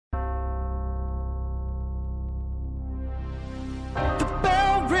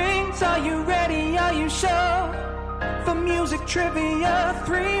show for music trivia,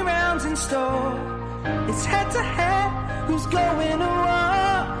 3 rounds in store. It's head to head, who's going to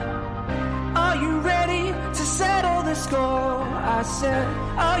war? Are you ready to settle the score? I said,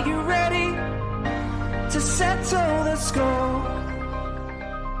 are you ready to settle the score?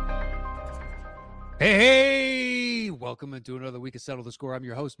 Hey, welcome into another week of Settle the Score. I'm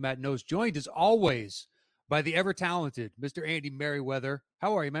your host, Matt Nose, joined as always by the ever-talented Mr. Andy Merriweather.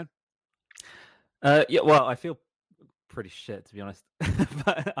 How are you, man? Yeah, well, I feel pretty shit, to be honest.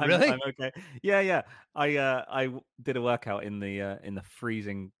 But Really? I'm okay. Yeah. I did a workout in the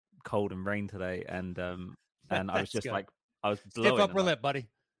freezing cold and rain today, and I was just good. like, I was Stiff blowing upper lip, buddy.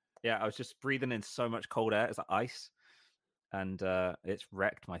 Yeah, I was just breathing in so much cold air. It's like ice, and it's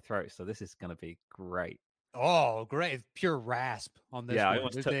wrecked my throat. So this is gonna be great. Oh, great. Pure rasp on this Yeah, one. I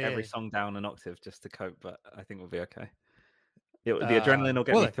almost took every song down an octave just to cope, but I think we'll be okay. The adrenaline will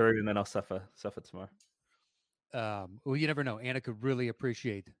get me through, and then I'll suffer tomorrow. Well, you never know. Anna could really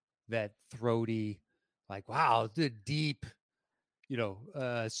appreciate that throaty, like, wow, the deep,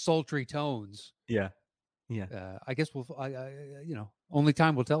 sultry tones. Yeah. I guess only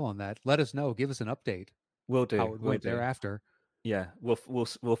time will tell on that. Let us know. Give us an update. We'll do. How it went thereafter. Yeah,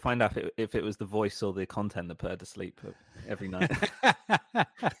 we'll find out if it was the voice or the content that put her to sleep every night.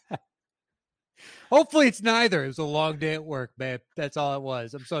 Hopefully it's neither. It was a long day at work, babe. That's all it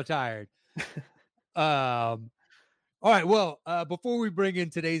was. I'm so tired. All right. Well, before we bring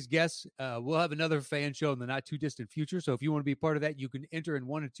in today's guests, we'll have another fan show in the not too distant future. So if you want to be part of that, you can enter in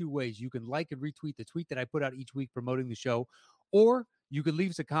one of two ways. You can like and retweet the tweet that I put out each week promoting the show, or you can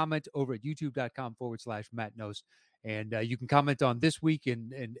leave us a comment over at youtube.com/MattKnows. And you can comment on this week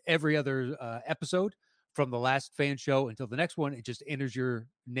and every other episode from the last fan show until the next one. It just enters your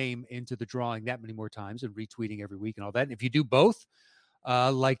name into the drawing that many more times and retweeting every week and all that. And if you do both,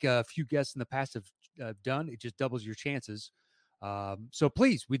 like a few guests in the past have done, it just doubles your chances. So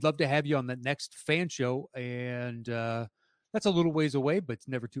please, we'd love to have you on the next fan show. And that's a little ways away, but it's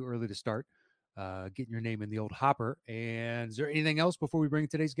never too early to start getting your name in the old hopper. And is there anything else before we bring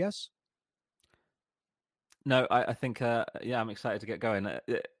today's guests? No, I think, I'm excited to get going.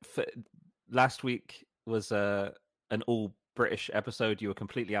 Last week was an all British episode. You were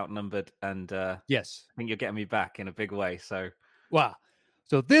completely outnumbered, and yes, I think you're getting me back in a big way. So, wow.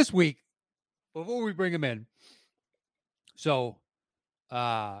 So this week, before we bring him in, so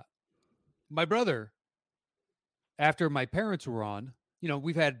my brother, after my parents were on,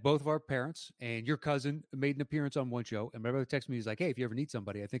 we've had both of our parents, and your cousin made an appearance on one show, and my brother texted me, he's like, hey, if you ever need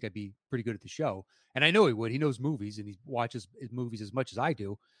somebody, I think I'd be pretty good at the show. And I know he would. He knows movies, and he watches his movies as much as I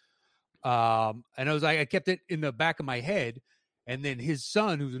do. And I was like, I kept it in the back of my head, and then his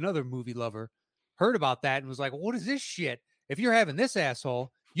son, who's another movie lover, heard about that and was like, well, what is this shit? If you're having this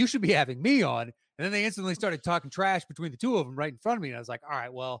asshole, you should be having me on. And then they instantly started talking trash between the two of them right in front of me. And I was like, all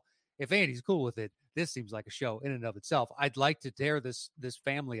right, well, if Andy's cool with it, this seems like a show in and of itself. I'd like to tear this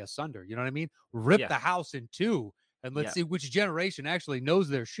family asunder. You know what I mean? Rip the house in two, and let's see which generation actually knows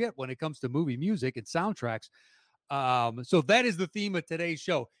their shit when it comes to movie music and soundtracks. So that is the theme of today's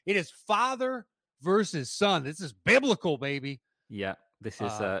show. It is father versus son. This is biblical, baby. Yeah, this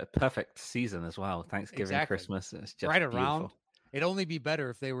is a perfect season as well. Thanksgiving, exactly. Christmas, it's just right beautiful. Around. It'd only be better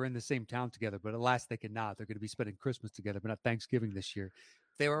if they were in the same town together, but alas, they cannot. They're going to be spending Christmas together, but not Thanksgiving this year.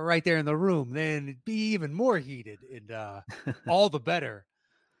 If they were right there in the room, then it'd be even more heated, and all the better.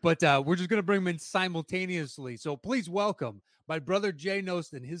 But we're just going to bring them in simultaneously. So please welcome my brother Jay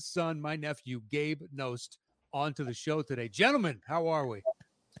Nost and his son, my nephew, Gabe Nost, onto the show today. Gentlemen, how are we?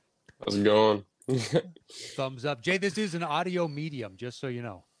 How's it going? Thumbs up. Jay, this is an audio medium, just so you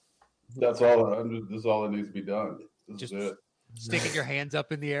know. That's all. This is all that needs to be done. This is it. Sticking your hands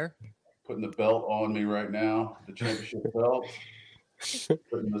up in the air. Putting the belt on me right now, the championship belt.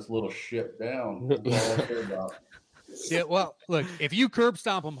 Putting this little shit down. That's all I care about. Yeah, well, look, if you curb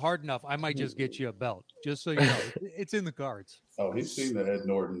stomp him hard enough, I might just get you a belt. Just so you know, it's in the cards. Oh, he's seen the Ed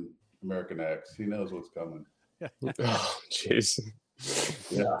Norton American X. He knows what's coming. Oh, jeez.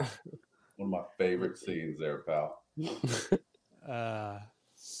 Yeah. One of my favorite scenes there, pal.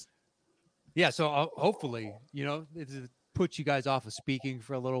 Yeah, so hopefully, it puts you guys off of speaking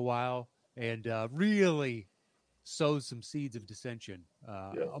for a little while and really sows some seeds of dissension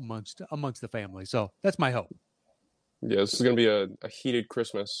amongst the family. So that's my hope. Yeah, this is going to be a heated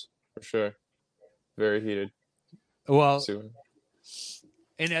Christmas for sure. Very heated. Well,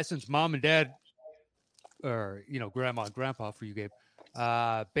 in essence, mom and dad, or, grandma and grandpa for you, Gabe,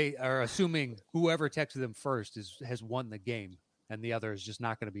 are assuming whoever texted them first has won the game, and the other is just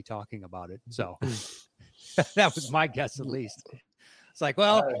not going to be talking about it. So that was my guess, at least. It's like,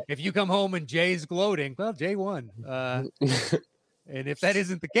 well, if you come home and Jay's gloating, well, Jay won. And if that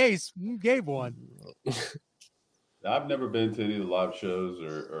isn't the case, Gabe won. I've never been to any of the live shows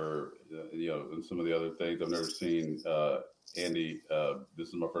or and some of the other things. I've never seen Andy. This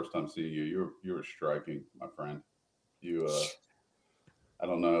is my first time seeing you. You were striking, my friend. You, I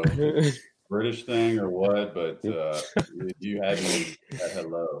don't know, British thing or what, but you had me at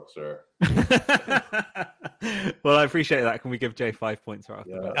hello, sir. Well, I appreciate that. Can we give Jay 5 points right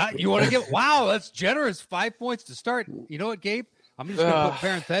after that? You want to give? Wow, that's generous. 5 points to start. You know what, Gabe? I'm just going to put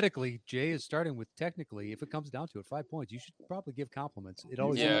parenthetically, Jay is starting with technically, if it comes down to it, 5 points. You should probably give compliments. It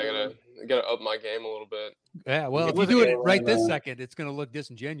always I gotta up my game a little bit. Yeah, well, if you do it right this second, it's going to look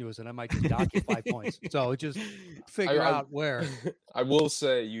disingenuous, and I might just dock you 5 points. So just figure out where. I will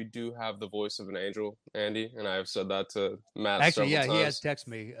say you do have the voice of an angel, Andy, and I have said that to Matt. Actually, several times. he has texted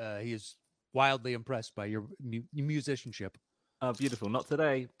me. He is wildly impressed by your musicianship. Oh, beautiful. Not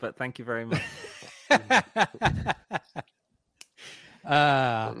today, but thank you very much.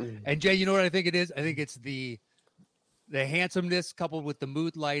 And Jay, you know what I think it is? I think it's the handsomeness coupled with the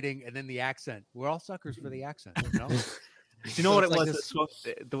mood lighting and then the accent. We're all suckers for the accent, you know? Do you know what it like was that swung,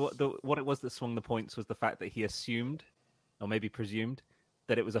 what it was that swung the points was the fact that he assumed, or maybe presumed,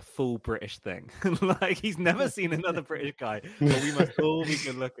 that it was a full British thing. Like he's never seen another British guy, but we must all be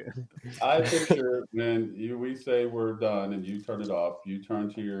good looking. I picture when we say we're done and you turn it off, you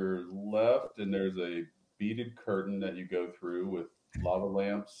turn to your left and there's a beaded curtain that you go through with lava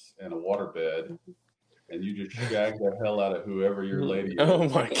lamps and a waterbed, and you just shag the hell out of whoever your lady is. Oh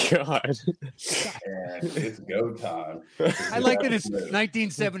my god! And it's go time. I like that it's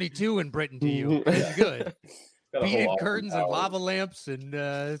 1972 in Britain to you. It's good. Beaded curtains and lava lamps and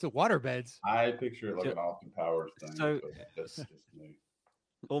the waterbeds. I picture it like an Austin Powers thing. So that's just me.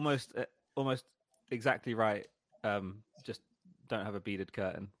 Almost exactly right. Just don't have a beaded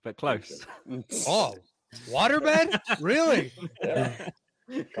curtain, but close. Oh, waterbed? Really? Yeah.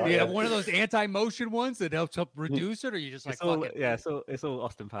 You have one of those anti-motion ones that helps reduce it, or you just like, fuck it? Yeah, it's all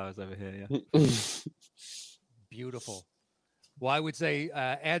Austin Powers over here. Yeah. Beautiful. Well, I would say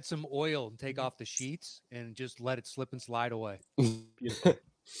add some oil and take off the sheets and just let it slip and slide away. Beautiful.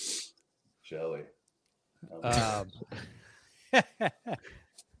 Jelly. How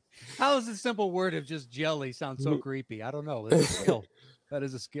is the simple word of just jelly sound so creepy? I don't know. That's a skill. That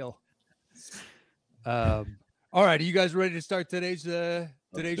is a skill. All right, are you guys ready to start today's show?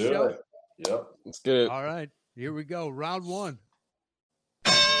 Yep. Let's get it. All right, here we go. Round one.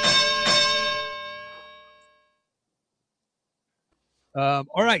 All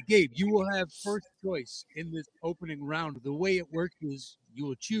right, Gabe, you will have first choice in this opening round. The way it works is you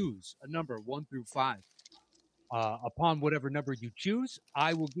will choose a number 1 through 5. Upon whatever number you choose,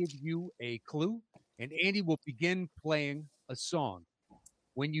 I will give you a clue, and Andy will begin playing a song.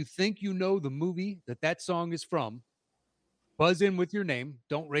 When you think you know the movie that song is from, buzz in with your name.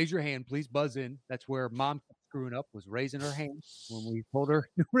 Don't raise your hand. Please buzz in. That's where Mom kept screwing up, was raising her hand when we told her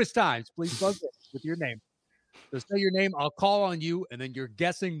numerous times. Please buzz in with your name. So say your name. I'll call on you, and then you're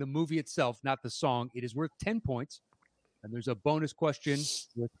guessing the movie itself, not the song. It is worth 10 points. And there's a bonus question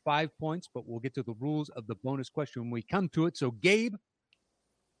with 5 points, but we'll get to the rules of the bonus question when we come to it. So, Gabe,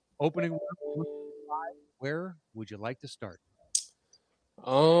 opening 1 through 5, where would you like to start?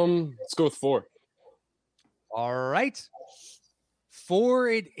 Let's go with 4. All right. 4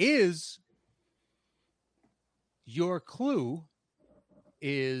 it is. Your clue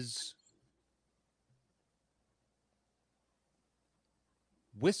is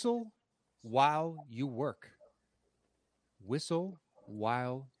whistle while you work. Whistle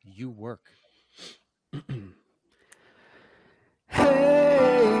while you work.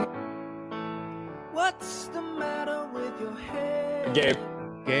 Hey, what's the matter with your head?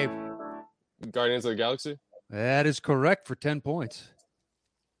 Gabe, Guardians of the Galaxy. That is correct for 10 points.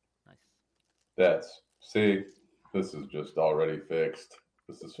 This is just already fixed.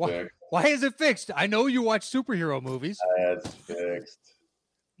 This is fixed. Why is it fixed? I know you watch superhero movies. That's fixed.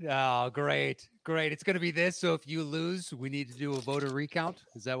 Oh, great. It's going to be this. So if you lose, we need to do a voter recount.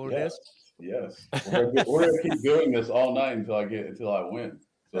 Is that what it is? Yes. We're gonna keep doing this all night until I win.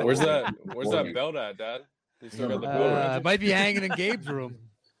 So Where's that belt at, Dad? You still got the belt? It might be hanging in Gabe's room.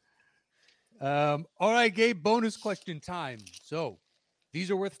 All right, Gabe, bonus question time. So these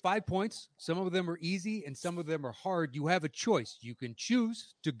are worth 5 points. Some of them are easy and some of them are hard. You have a choice. You can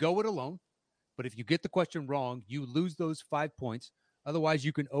choose to go it alone, but if you get the question wrong, you lose those 5 points. Otherwise,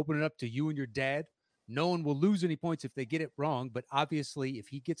 you can open it up to you and your dad. No one will lose any points if they get it wrong, but obviously, if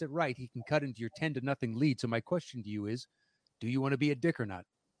he gets it right, he can cut into your 10-0 lead. So my question to you is, do you want to be a dick or not?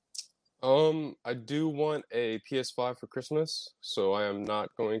 I do want a PS5 for Christmas, so I am not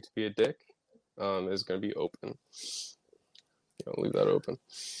going to be a dick. It's going to be open. I'll leave that open.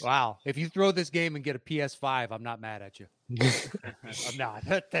 Wow. If you throw this game and get a PS5, I'm not mad at you. I'm not.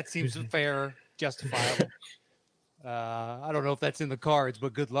 That seems fair, justifiable. I don't know if that's in the cards,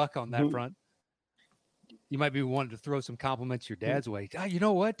 but good luck on that front. You might be wanting to throw some compliments your dad's way. You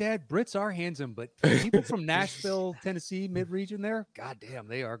know what, Dad? Brits are handsome, but people from Nashville, Tennessee, mid-region there, goddamn,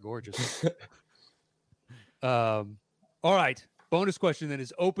 they are gorgeous. All right. Bonus question then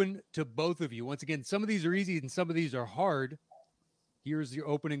is open to both of you. Once again, some of these are easy and some of these are hard. Here's your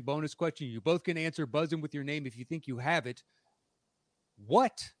opening bonus question. You both can answer, buzz in with your name if you think you have it.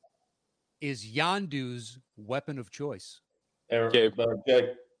 What is Yondu's weapon of choice? Gabe.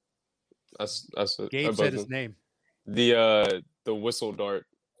 Jake. That's it. Gabe said his name. The whistle dart.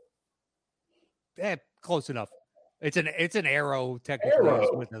 Close enough. It's an arrow, technically.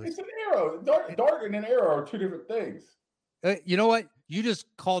 Arrow. It's an arrow. Dart and an arrow are two different things. You know what? You just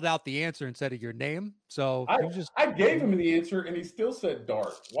called out the answer instead of your name. So I gave him the answer and he still said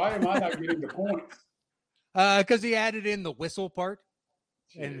dart. Why am I not getting the points? Because he added in the whistle part.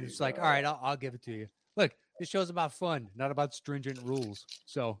 And Jeez, it's like, all right, I'll give it to you. Look, this show's about fun, not about stringent rules.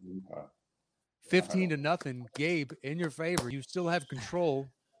 So 15-0, Gabe, in your favor. You still have control.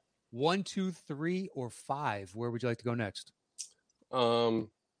 1, 2, 3, or 5. Where would you like to go next? Let's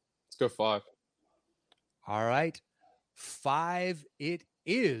go 5. All right. 5 it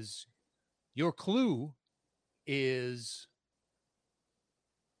is. Your clue is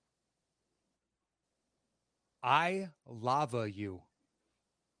I lava you.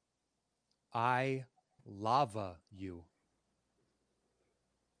 I lava you.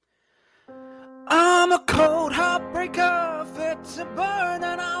 I'm a cold heartbreaker, fit to burn,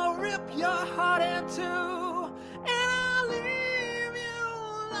 and I'll rip your heart in two, and I'll leave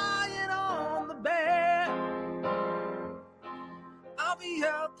you lying on the bed. I'll be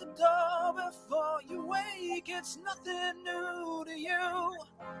out the door before you wake, it's nothing new to you,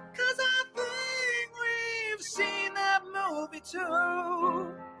 'cause I think we've seen that movie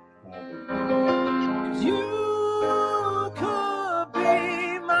too. 'Cause you could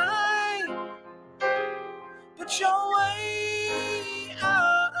be mine, but you're way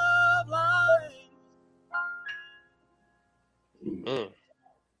out of line.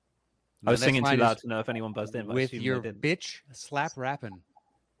 I was The next singing too line loud is, to know if anyone buzzed in. But I with assumed your they didn't. bitch slap rapping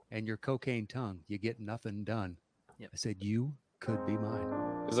and your cocaine tongue, you get nothing done. Yep. I said you could be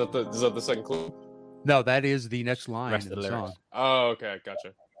mine. Is that the second clue? No, that is the next line Rest in of the the song. lyrics. Oh, okay, gotcha.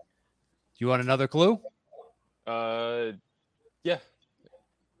 Do you want another clue? Yeah.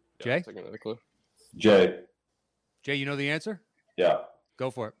 Jay? I'll take another clue. Jay. Jay, you know the answer? Yeah. Go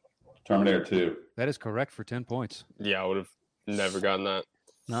for it. Terminator 2. That is correct for 10 points. Yeah, I would have never gotten that.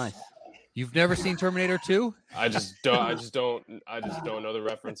 Nice. You've never seen Terminator 2? I just don't know the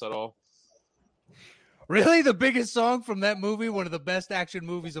reference at all. Really? The biggest song from that movie, one of the best action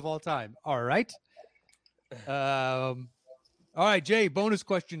movies of all time. All right. All right, Jay, bonus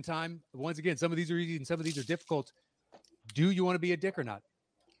question time. Once again, some of these are easy and some of these are difficult. Do you want to be a dick or not?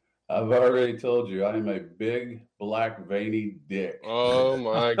 I've already told you I am a big, black, veiny dick. Oh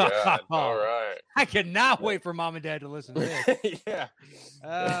my god. All right. I cannot wait for mom and dad to listen to this. Yeah.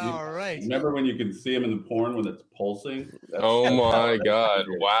 All right. Remember when you can see him in the porn when it's pulsing? Oh my god.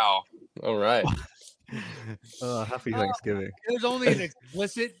 Wow. All right. Happy Thanksgiving. There's only an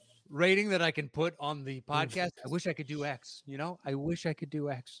explicit rating that I can put on the podcast. I wish I could do X. I wish I could do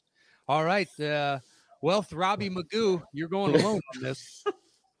X. All right. Well, Throbby Magoo, you're going alone on this.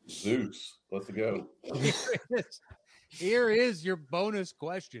 Zeus. Let's go. Here is your bonus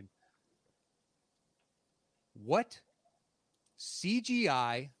question. What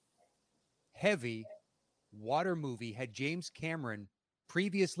CGI heavy water movie had James Cameron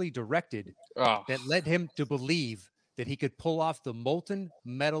previously directed that led him to believe that he could pull off the molten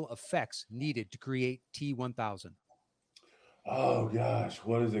metal effects needed to create T-1000? Oh gosh,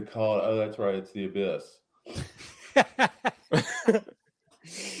 what is it called? Oh, that's right. It's The Abyss.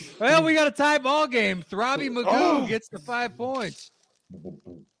 Well, we got a tie ball game. Throbby Magoo gets the 5 points.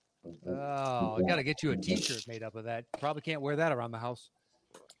 Oh, I got to get you a T-shirt made up of that. Probably can't wear that around the house.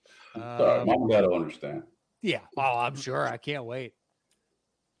 Sorry, Mom and Dad will understand. Yeah. Oh, I'm sure. I can't wait.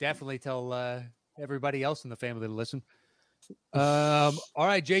 Definitely tell everybody else in the family to listen. All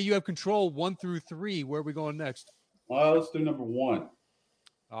right, Jay, you have control 1 through 3. Where are we going next? Well, let's do number 1.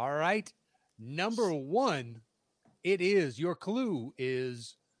 All right. Number 1, it is. Your clue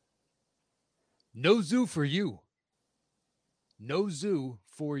is no zoo for you. No zoo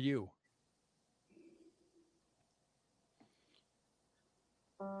for you.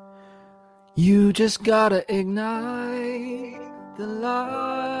 You just gotta ignite the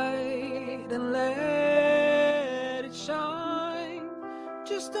light and let it shine.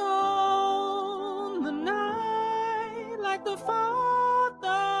 Just on the night like the 4th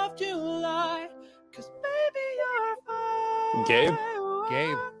of July. 'Cause baby, you're fine.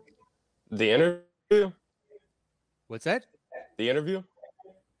 Gabe, The interview? what's that? The interview?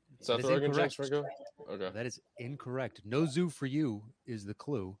 Seth is Rogen, incorrect. James Franco? Okay. That is incorrect. No Zoo for You is the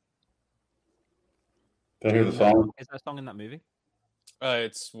clue. Did I hear the song? Is there a song in that movie?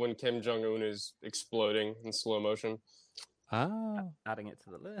 It's when Kim Jong-un is exploding in slow motion. Ah, Adding it to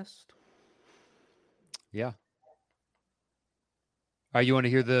the list. yeah. All right, you want to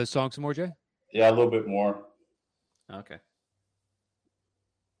hear the song some more, Jay? Yeah, a little bit more. Okay.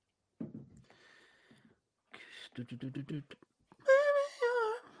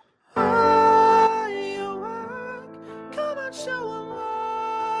 Come on, show 'em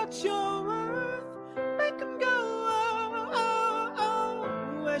what you're worth. Make 'em go, oh, oh,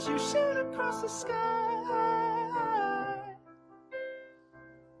 oh, as you shoot across the sky.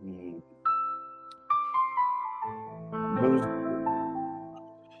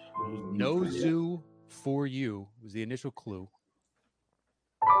 No Zoo for You was the initial clue.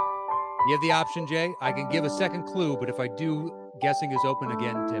 You have the option, Jay. I can give a second clue, but if I do, guessing is open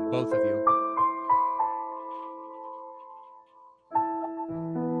again to both of you.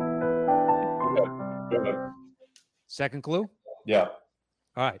 Go ahead. Second clue? Yeah.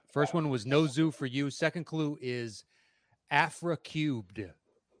 All right. First one was No Zoo for You. Second clue is Afra Cubed.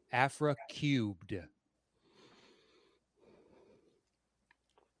 Afra Cubed.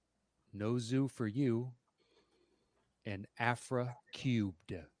 No Zoo for You and Afra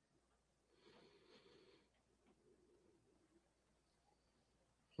Cubed.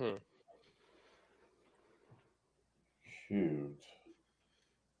 Shoot.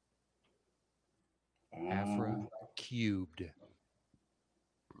 Afra Cubed.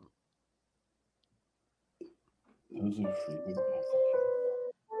 Those are free.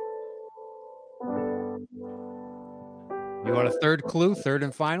 You want a third clue? Third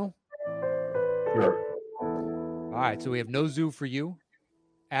and final? Sure. All right. So we have No Zoo for You,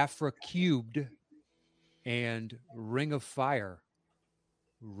 Afra Cubed, and Ring of Fire.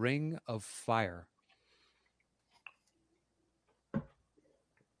 Ring of Fire.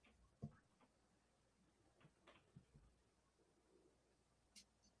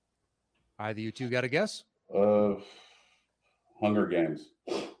 Either you two got a guess? Hunger Games.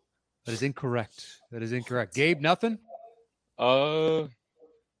 That is incorrect. That is incorrect. Gabe, nothing?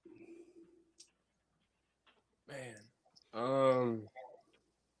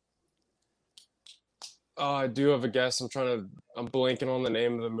 I do have a guess. I'm blanking on the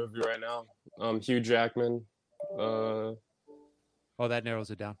name of the movie right now. Hugh Jackman. Oh, that narrows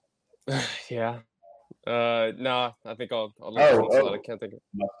it down. Yeah. Nah, I think I'll let you slide. I can't think of it.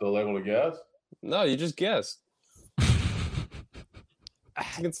 Am I still able to guess? No, you just guessed.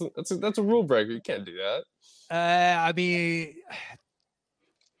 That's a rule breaker. You can't do that. I mean,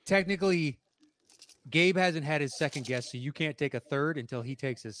 technically, Gabe hasn't had his second guess, so you can't take a third until he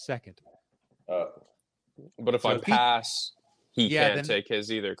takes his second. But if So I if he- pass, he Yeah, can't then- take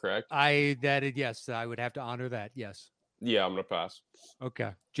his either, correct? Yes, I would have to honor that. Yes. Yeah, I'm gonna pass.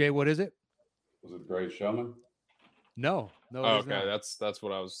 Okay. Jay, what is it? Was it Great Showman? No. It Oh, is okay, not. that's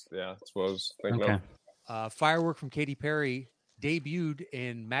what I was. Yeah, that's what I was thinking Okay. of. Firework from Katy Perry debuted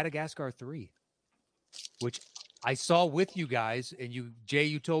in Madagascar 3, which I saw with you guys. And Jay,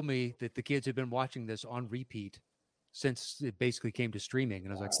 you told me that the kids had been watching this on repeat since it basically came to streaming.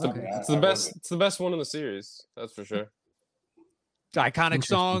 And I was like, okay. It's the best. It's the best one in the series. That's for sure. Iconic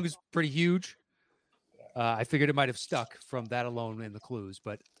songs, pretty huge. I figured it might have stuck from that alone in the clues,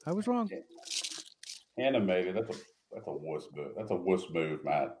 but I was wrong. Animated. That's a wuss move. That's a wuss move,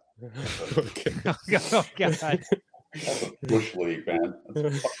 Matt. Okay. Oh, God. That's a bush league, man.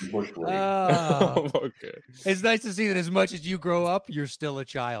 That's a fucking bush league. Okay. It's nice to see that as much as you grow up, you're still a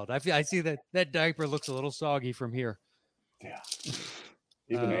child. I see that diaper looks a little soggy from here. Yeah.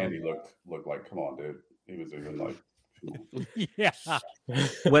 Even Andy looked like, come on, dude. He was even like, Yeah.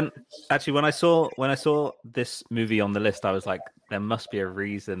 when I saw this movie on the list, I was like, there must be a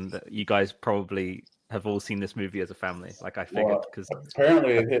reason that you guys probably have all seen this movie as a family. Like I figured, because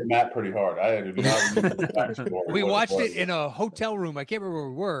apparently it hit Matt pretty hard. I did not remember the backstory. We what watched was. it in a hotel room. I can't remember where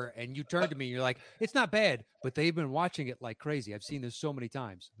we were, and you turned to me and you're like, it's not bad, but they've been watching it like crazy. I've seen this so many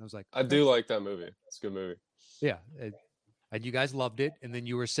times. And I was like, I do like that movie. It's a good movie. yeah. And you guys loved it. And then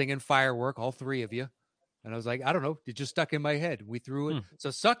you were singing Firework, all three of you. And I was like, I don't know. It just stuck in my head. We threw it.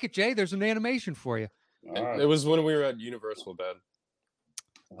 So suck it, Jay. There's an animation for you. All right. It was when we were at Universal, Dad.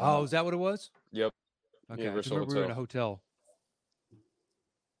 Oh, is that what it was? Yep. Okay, I Universal remember we were in a hotel.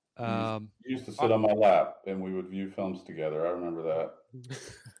 You used to sit on my lap and we would view films together. I remember that.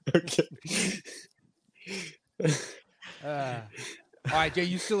 Okay. All right, Jay,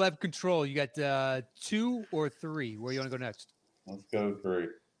 you still have control. You got 2 or 3. Where you want to go next? Let's go 3.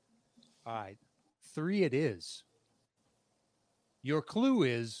 All right, 3 it is. Your clue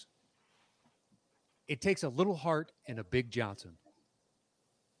is it takes a little heart and a big Johnson.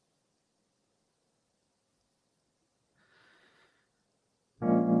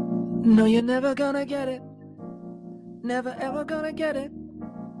 No, you're never gonna get it. Never ever gonna get it.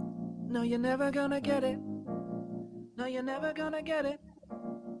 No, you're never gonna get it. No, you're never gonna get it.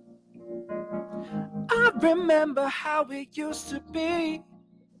 I remember how it used to be.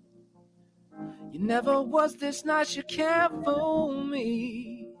 You never was this nice, you can't fool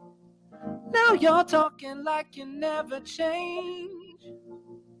me. Now you're talking like you never change.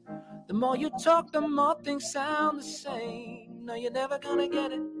 The more you talk, the more things sound the same. No, you're never gonna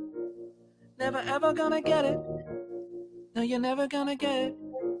get it. Never ever gonna get it. No, you're never gonna get it.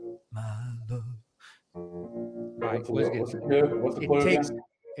 My love. All right, What's the clue again?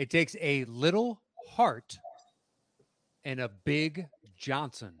 It takes a little heart and a big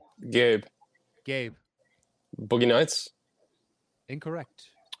Johnson. Gabe. Gabe, Boogie Nights. incorrect.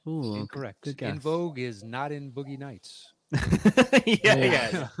 Ooh, Incorrect. good guess. In Vogue is not in Boogie Nights.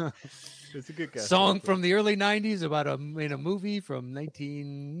 yeah. It's a good guess. Song from the early 90s about in a movie from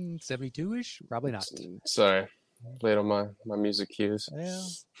 1972-ish? Probably not. Sorry. Late on my music cues. Well,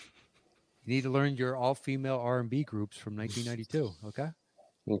 you need to learn your all-female R&B groups from 1992, okay?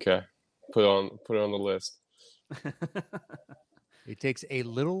 Okay. Put it on the list. It takes a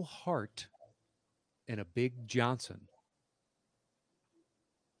little heart and a big Johnson.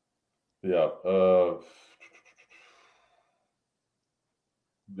 Yeah.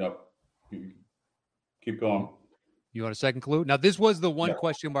 No. Keep going. You want a second clue? Now, this was the one Yeah.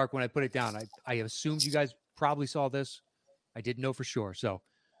 question mark when I put it down. I assumed you guys probably saw this. I didn't know for sure. So,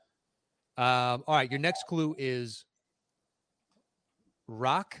 all right, your next clue is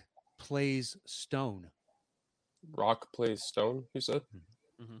rock plays stone. Rock plays stone, you said?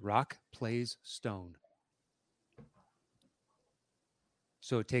 Rock plays stone.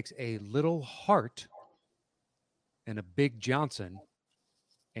 So it takes a little heart and a big Johnson,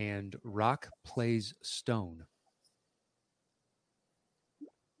 and rock plays stone.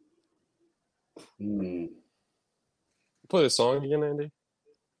 Play the song again, Andy.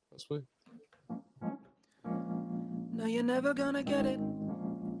 Possibly. No, you're never gonna get it.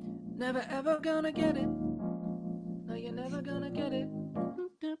 Never ever gonna get it. No, you're never gonna get it.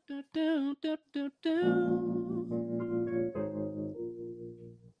 Do, do, do, do, do, do.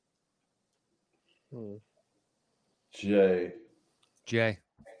 Jay, Jay,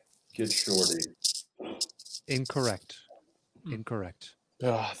 get Shorty. incorrect. Incorrect.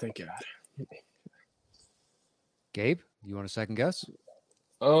 Oh, thank God. Gabe, you want a second guess?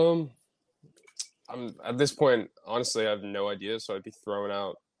 I'm at this point, honestly, I have no idea, so I'd be throwing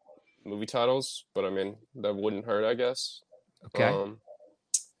out movie titles, but I mean that wouldn't hurt, I guess. Okay. I'm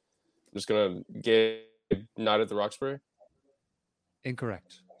just gonna get Night at the Roxbury.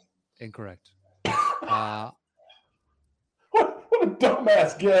 Incorrect. What a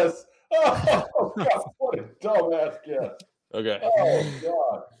dumbass guess. Oh, God, what a dumbass guess. Okay.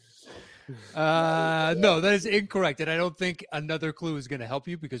 Oh, God. No, that is incorrect. And I don't think another clue is going to help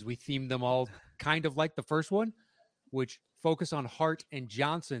you because we themed them all kind of like the first one, which focus on Hart and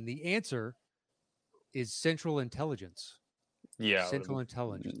Johnson. The answer is Central Intelligence. Yeah. Central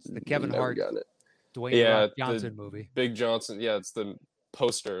Intelligence. The Kevin Never Hart, gotten it. Dwayne Yeah, Rock the Johnson movie. Big Johnson. Yeah, it's the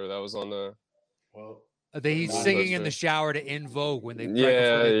poster that was on the. Well, He's Not singing in poster. the shower to In Vogue when they right Yeah,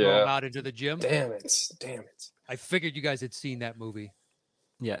 before they throw him yeah. out into the gym. Damn it. I figured you guys had seen that movie.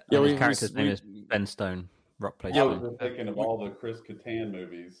 Yeah, Yeah, and his we- character's we- name is Ben Stone. Rock plays I was Stone. just thinking of all the Chris Kattan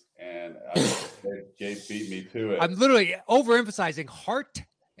movies, and Gabe beat me to it. I'm literally overemphasizing Hart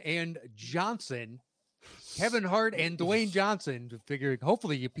and Johnson, Kevin Hart and Dwayne Johnson. Figuring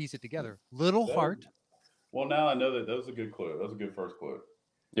hopefully you piece it together. Little That- Hart. Well, now I know that was a good clue. That was a good first clue.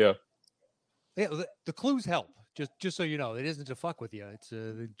 Yeah. Yeah, the clues help. Just so you know, it isn't to fuck with you. It's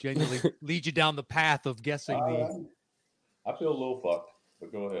genuinely lead you down the path of guessing the. I feel a little fucked,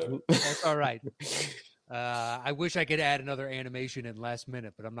 but go ahead. That's all right. I wish I could add another animation in last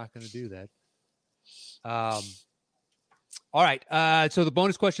minute, but I'm not going to do that. All right. So the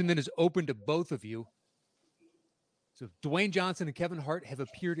bonus question then is open to both of you. So Dwayne Johnson and Kevin Hart have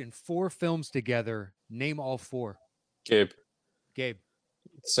appeared in 4 films together. Name all 4. Gabe. Gabe.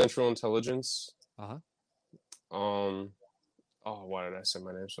 Central Intelligence. Uh-huh. Oh, why did I say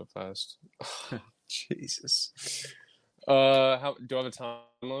my name so fast? Jesus. How do I have a time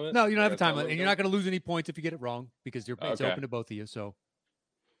limit? No, you don't have a time limit, limit, and you're not going to lose any points if you get it wrong because it's Okay. open to both of you. So,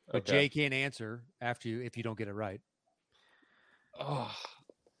 but Okay. Jay can't answer after you if you don't get it right. Oh,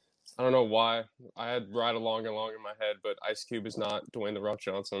 I don't know why. I had Ride Along and Along in my head, but Ice Cube is not Dwayne The Rock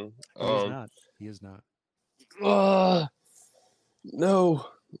Johnson. He is not. He is not. No.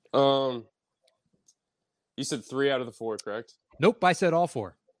 You said 3 out of the 4, correct? Nope, I said all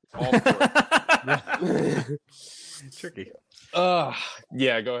 4. All 4. Tricky.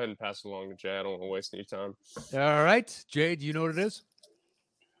 Yeah, go ahead and pass it along to Jay. I don't want to waste any time. All right, Jay, do you know what it is?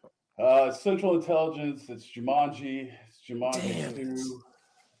 Central Intelligence. It's Jumanji. It's Jumanji 2.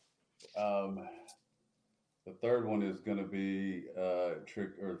 The third one is going to be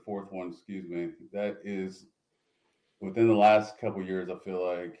Trick, or the fourth one, excuse me. That is within the last couple years. I feel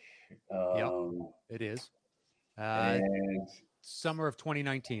like. It is. And Summer of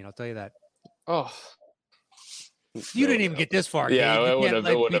 2019. I'll tell you that. Oh, You didn't even get this far. Yeah, Gabe. it You wouldn't can't have- it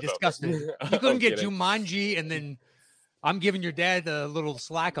let me wouldn't have discuss it. helped. You couldn't I'm get kidding. Jumanji, and then I'm giving your dad a little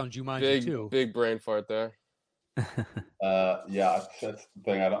slack on Jumanji too. Big brain fart there. yeah, that's the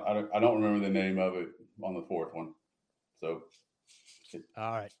thing. I don't remember the name of it on the fourth one. So,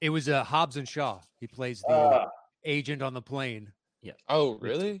 All right, it was Hobbs and Shaw. He plays the agent on the plane. Oh,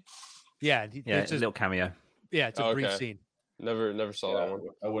 really? Yeah, Yeah, it's a a little cameo. yeah, it's a brief Okay. scene. Never saw that one.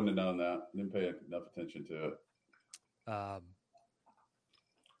 I wouldn't have known that. Didn't pay enough attention to it.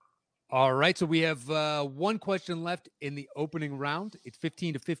 All right, so we have one question left in the opening round. It's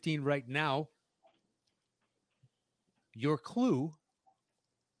 15-15 right now. Your clue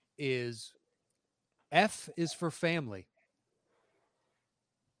is F is for family.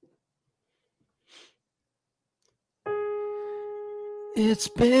 It's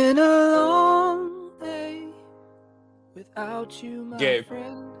been a long day without you, my Gabe.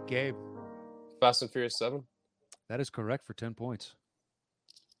 friend. Gabe, Fast and Furious 7. that is correct for 10 points.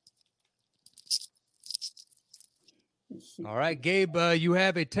 All right, Gabe, you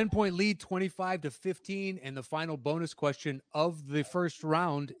have a 10-point lead, 25-15, and the final bonus question of the first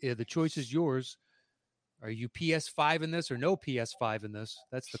round. The choice is yours. Are you PS5 in this or no PS5 in this?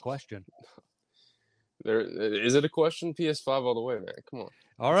 That's the question. Is it a question? PS5 all the way, man. Come on.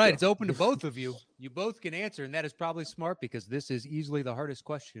 All right, it's open to both of you. You both can answer, and that is probably smart because this is easily the hardest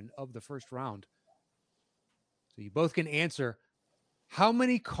question of the first round. So you both can answer. How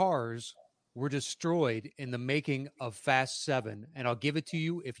many cars were destroyed in the making of Fast 7? And I'll give it to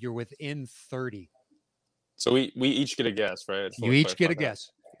you if you're within 30. So we each get a guess, right? Just You wanna each get a clarify that.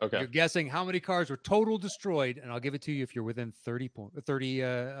 guess. Okay. You're guessing how many cars were total destroyed, and I'll give it to you if you're within 30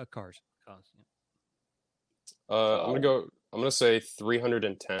 cars. I'm gonna say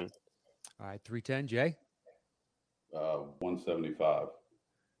 310. All right, 310, Jay. 175.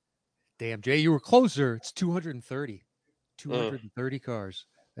 Damn, Jay, you were closer. It's 230. 230 cars.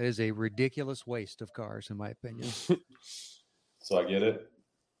 That is a ridiculous waste of cars, in my opinion. So I get it.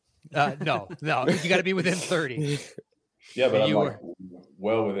 No, you got to be within 30. Yeah, but And I'm you like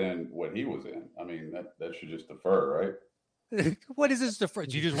well within what he was in. I mean, that should just defer, right? What is this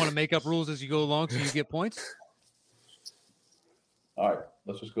difference? You just want to make up rules as you go along so you get points? All right,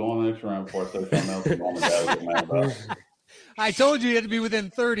 let's just go on the next round before I say something else. that Mom and Dad will get mad about. I told you had to be within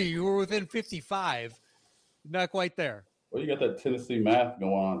 30. You were within 55. Not quite there. Well, you got that Tennessee math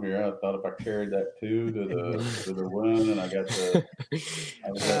going on here. I thought if I carried that 2 to the win, and I got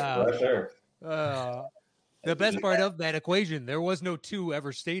right there. The best part of that equation, there was no 2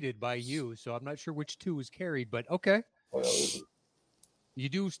 ever stated by you, so I'm not sure which 2 was carried, but okay. Well, You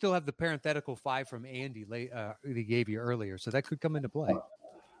do still have the parenthetical 5 from Andy he gave you earlier, so that could come into play.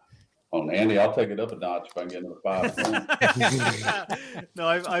 on Andy, I'll take it up a notch if I can get another 5. No,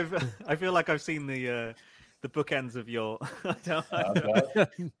 I feel like I've seen the bookends of your.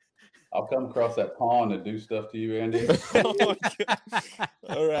 I'll come across that pond and do stuff to you, Andy.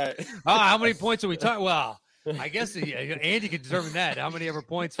 All right. How many points are we talking? Well, I guess Andy can determine that. How many ever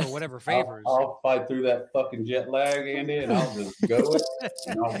points for whatever favors? I'll fight through that fucking jet lag, Andy, and I'll just go it,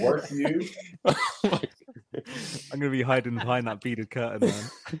 and I'll work you. I'm going to be hiding behind that beaded curtain, man.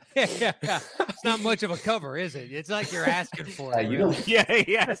 It's not much of a cover, is it? It's like you're asking for it. Hey, you really. don't- Yeah,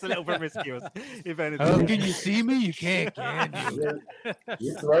 it's a little promiscuous. If anything. Oh, can you see me? You can't, can you?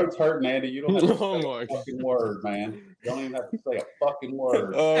 Your throat's hurting, Andy. You don't have to Oh say my a fucking word, man. You don't even have to say a fucking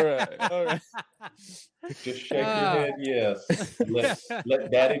word. All right. Just shake your head, yes.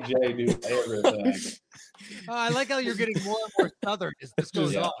 Let Daddy J do everything. I like how you're getting more and more southern as this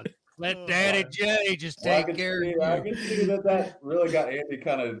goes Yeah. on. Let Daddy Jay just Well, take care of I you. can see that really got Andy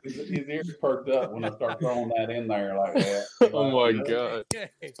kind of his ears perked up when I start throwing that in there like that. Oh my You know? god.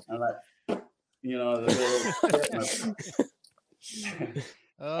 I'm like, you know, the little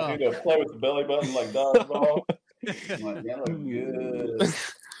I Oh, do to play with the belly button like dodgeball. I'm like, that looks good.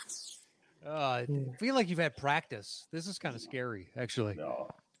 I feel like you've had practice. This is kind of scary, actually. No.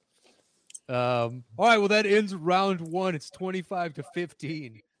 All right, well, that ends round one. It's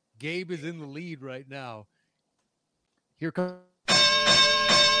 25-15. Gabe is in the lead right now. Here comes.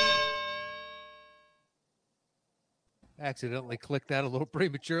 Accidentally clicked that a little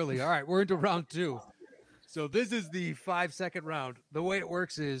prematurely. All right, we're into round two. So this is the 5-second round. The way it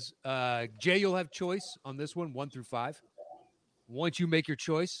works is, Jay, you'll have choice on this one, 1 through 5. Once you make your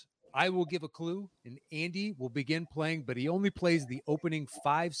choice, I will give a clue, and Andy will begin playing, but he only plays the opening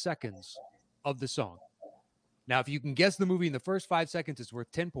 5 seconds of the song. Now, if you can guess the movie in the first 5 seconds, it's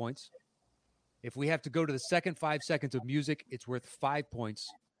worth 10 points. If we have to go to the second 5 seconds of music, it's worth 5 points.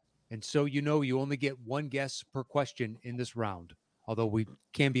 And so you know you only get one guess per question in this round, although we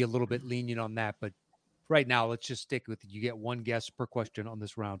can be a little bit lenient on that. But right now, let's just stick with you get one guess per question on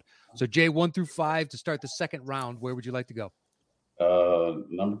this round. So, Jay, 1 through 5 to start the second round. Where would you like to go?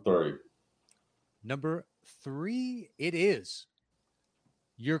 Number 3. Number 3, it is.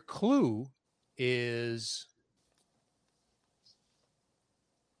 Your clue is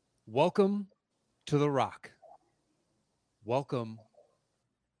Welcome to the Rock. Welcome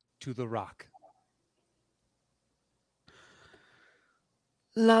to the Rock.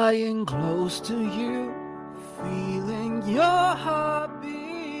 Lying close to you, feeling your heart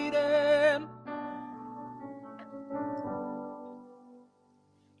beating.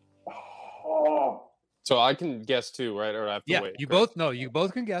 So I can guess too, right? Or I have to Yeah, wait. you correct?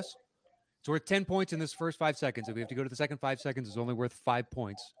 both can guess. It's worth 10 points in this first 5 seconds. If we have to go to the second 5 seconds, it's only worth 5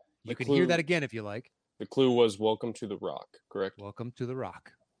 points. You The can clue- hear that again if you like. The clue was "Welcome to the Rock," correct? Welcome to the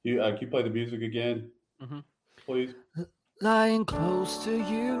Rock. Can you play the music again, Mhm. please? Lying close to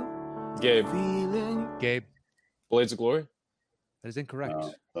you, Gabe, feeling. Gabe, Blades of Glory. that is incorrect.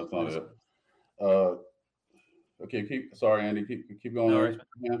 No, that's not it. Okay, sorry, Andy. Keep going. No there.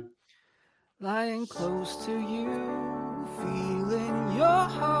 Yeah. Lying close to you, feeling your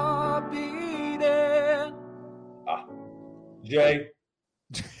heart beating. Jay,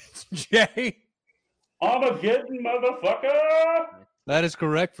 Jay, Armageddon, motherfucker! that is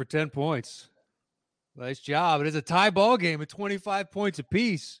correct for 10 points. Nice job. It is a tie ball game at 25 points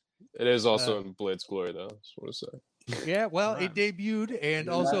apiece. It is also in Blades of Glory, though. Just want to say. Yeah, well, it debuted, and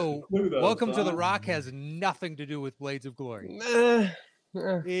That's also the clue, though, Welcome to the son. Rock has nothing to do with Blades of Glory.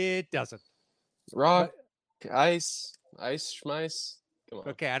 It doesn't. Rock, ice, schmice. Come on.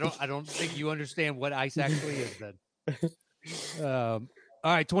 Okay, I don't think you understand what ice actually is then.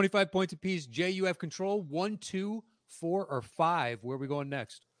 All right, 25 points apiece. Jay, you have control. 1, 2, 4, or 5. Where are we going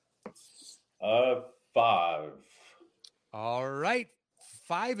next? 5. All right,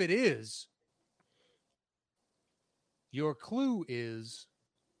 5 it is. Your clue is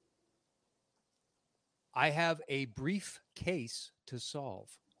I have a brief case to solve.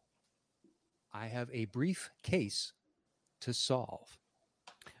 I have a brief case to solve.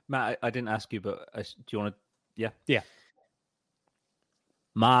 Matt, I didn't ask you, but do you want to? Yeah. Yeah.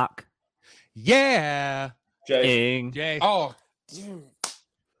 Mark. Yeah. Jay, Ing. Jay. Oh, dude.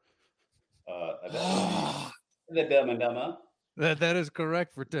 the Dumb and Dumber. That is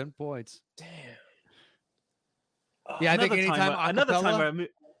correct for 10 points. Damn. Yeah, I think anytime another time acapella- where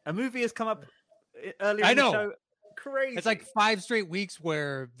a movie has come up earlier I in the know. show. Crazy. It's like 5 straight weeks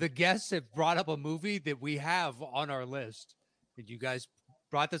where the guests have brought up a movie that we have on our list. And you guys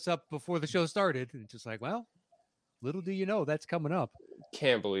brought this up before the show started. And it's just like, well, little do you know that's coming up.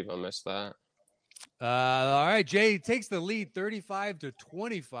 Can't believe I missed that. All right, Jay takes the lead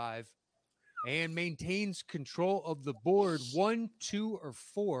 35-25 and maintains control of the board. 1, 2, or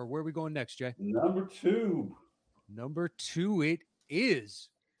 4. Where are we going next, Jay? Number 2. Number 2, it is.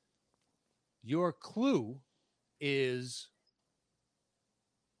 Your clue is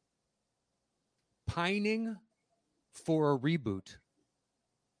pining for a reboot.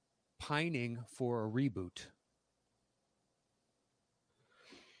 Pining for a reboot.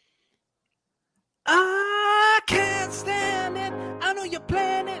 I can't stand it. I know you're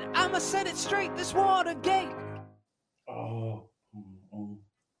planning it. I'ma set it straight. This Watergate. Oh.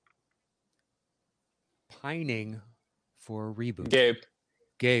 Pining for a reboot. Gabe,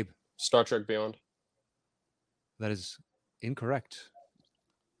 Gabe, Star Trek Beyond. that is incorrect.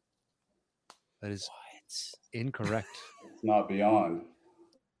 That is incorrect. It's not Beyond.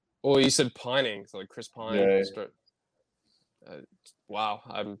 Well, you said pining, so like Chris Pine. Yeah. Wow,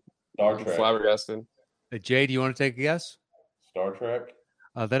 I'm Star I'm Trek. flabbergasted. Jay, do you want to take a guess? Star Trek.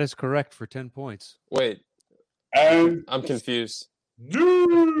 That is correct for 10 points. Wait, And I'm confused.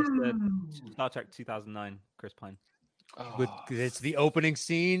 Star Trek 2009, Chris Pine. But Oh, it's the opening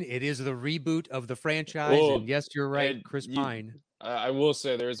scene. It is the reboot of the franchise. Well, and yes, you're right, and Chris you- Pine. I will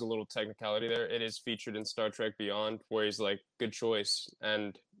say there is a little technicality there. It is featured in Star Trek Beyond, where he's like, "Good choice,"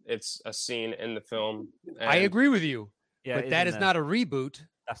 and it's a scene in the film. I and- agree with you, Yeah, but that is not a reboot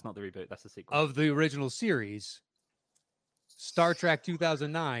That's not the reboot. That's the sequel. of the original series. Star Trek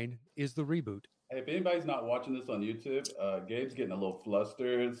 2009 is the reboot. Hey, if anybody's not watching this on YouTube, Gabe's getting a little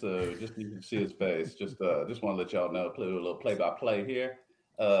flustered, so just you can see his face. Just want to let y'all know, play a little play-by-play here.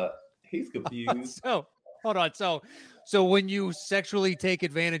 He's confused. So hold on. So when you sexually take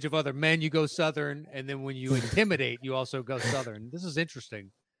advantage of other men, you go Southern, and then when you intimidate, you also go Southern. This is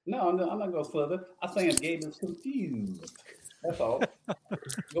interesting. No, I'm not going to slither. I'm saying Gabe is confused. That's all.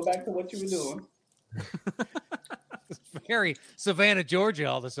 Go back to what you were doing. Very Savannah, Georgia,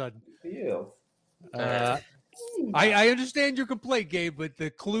 all of a sudden. He is. I understand your complaint, Gabe, but the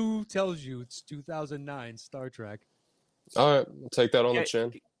clue tells you it's 2009 Star Trek. All right, I'll take that on the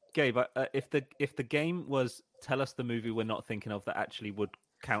chin. Gabe, if the game was tell us the movie we're not thinking of that actually would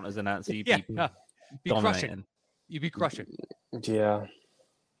count as an answer, you'd be be crushing. dominating. You'd be crushing. Yeah.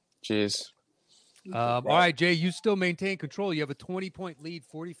 Jeez. All right, Jay, you still maintain control. You have a 20-point lead,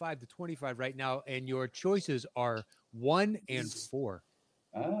 45-25 right now, and your choices are 1 and 4.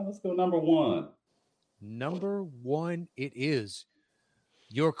 Let's go number 1. Number 1 it is.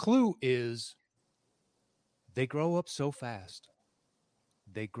 Your clue is they grow up so fast.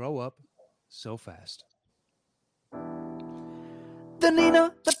 They grow up so fast. The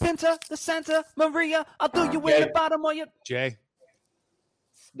Nina, the Pinta, the Santa Maria. I'll do you in the bottom of your. Jay,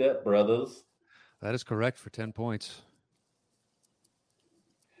 Step Brothers. that is correct for 10 points.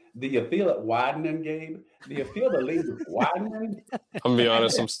 Do you feel it widening, Gabe? Do you feel the lead widening? I'm gonna be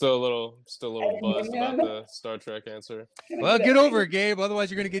honest. I'm still a little buzzed about the Star Trek answer. Well, get over it, Gabe.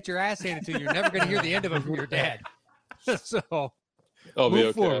 Otherwise, you're going to get your ass handed to you. You're never going to hear the end of it from your dad. So I'll be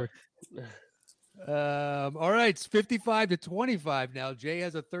move okay. forward. All right, it's 55-25 now. Jay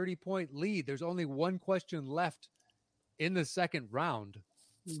has a 30-point lead. There's only one question left in the second round.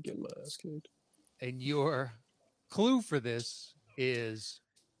 Get my ass kicked. And your clue for this is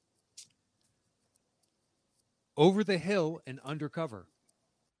over the hill and undercover.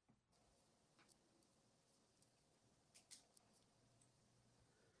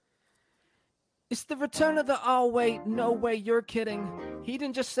 It's the return of the oh wait, no way, you're kidding. He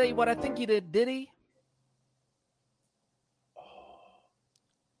didn't just say what I think he did he?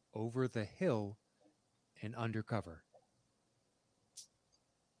 Over the hill and undercover.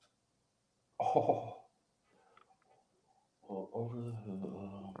 Oh. Over the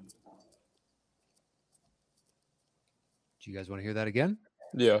hill. Do you guys want to hear that again?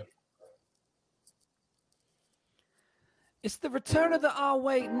 Yeah. It's the return of the oh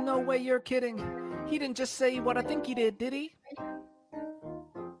wait, no way, you're kidding. He didn't just say what I think he did he?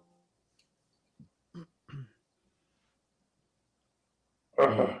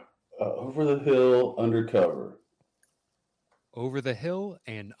 Over the hill, undercover. Over the hill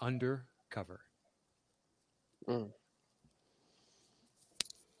and undercover.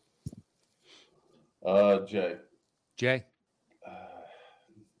 Jay. Jay,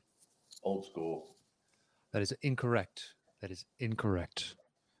 Old school. that is incorrect. That is incorrect.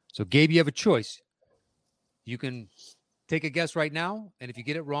 So, Gabe, you have a choice. You can take a guess right now, and if you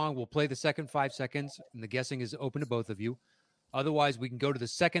get it wrong, we'll play the second 5 seconds, and the guessing is open to both of you. Otherwise, we can go to the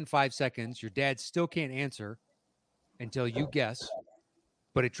second 5 seconds. Your dad still can't answer until you guess,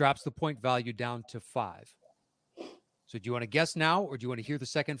 but it drops the point value down to 5. So do you want to guess now, or do you want to hear the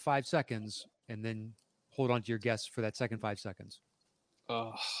second 5 seconds and then hold on to your guess for that second 5 seconds?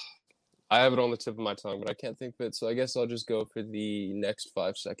 I have it on the tip of my tongue, but I can't think of it. So I guess I'll just go for the next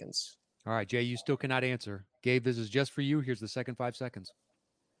 5 seconds. All right, Jay, you still cannot answer. Gabe, this is just for you. Here's the second 5 seconds.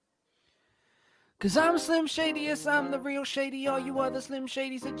 Cause I'm Slim Shady, yes, I'm the real Shady. All you other Slim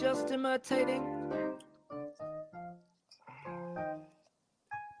Shadys are just imitating.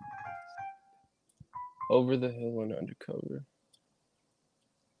 Over the hill and undercover.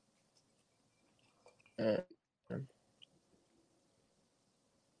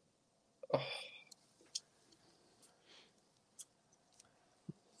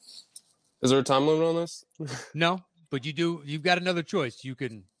 Is there a time limit on this? No, but you've got another choice. You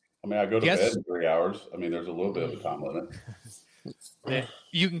can I mean, I go to Guess. bed in 3 hours. I mean, there's a little bit of a time limit.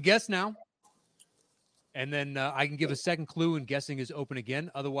 you can guess now, And then I can give a second clue, and guessing is open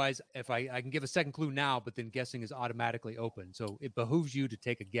again. Otherwise, if I can give a second clue now, but then guessing is automatically open. So it behooves you to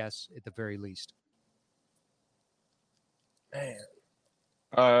take a guess at the very least.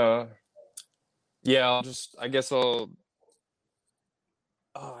 Man. Yeah, I guess I'll.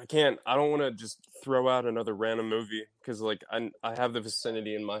 I can't. I don't want to just throw out another random movie because, like, I have the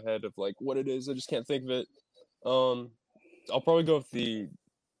vicinity in my head of like what it is. I just can't think of it. I'll probably go with the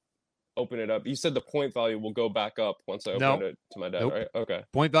open it up. You said the point value will go back up once I open it to my dad, Nope. right? Okay.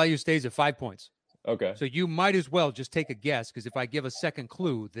 Point value stays at 5 points. Okay. So you might as well just take a guess, because if I give a second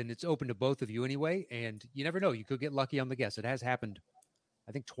clue, then it's open to both of you anyway. And you never know. You could get lucky on the guess. It has happened,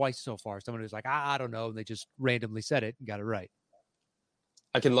 I think, twice so far. Someone who's like, I don't know. And they just randomly said it and got it right.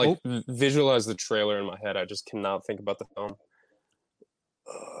 I can visualize the trailer in my head. I just cannot think about the film.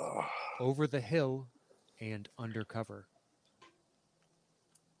 Over the Hill and Undercover.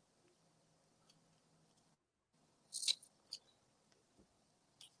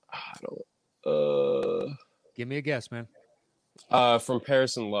 I don't. Give me a guess, man. From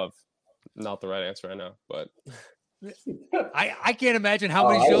Paris in Love. Not the right answer right now, but I can't imagine how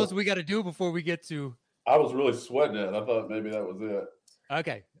many shows we got to do before we get to. I was really sweating it. I thought maybe that was it.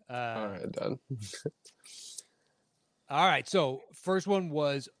 Okay. all right, done. All right. So first one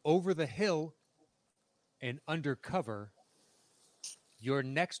was Over the Hill and Undercover. Your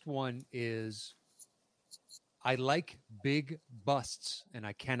next one is I Like Big Busts and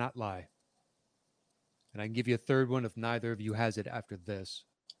I Cannot Lie. And I can give you a third one if neither of you has it after this.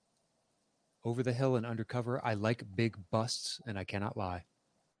 Over the Hill and Undercover. I Like Big Busts and I Cannot Lie.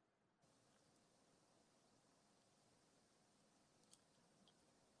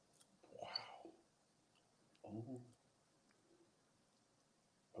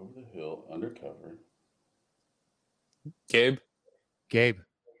 Over the Hill, Undercover. Gabe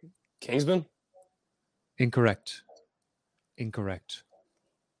Kingsman. Incorrect.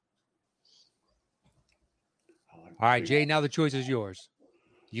 All right, Jay, now the choice is yours.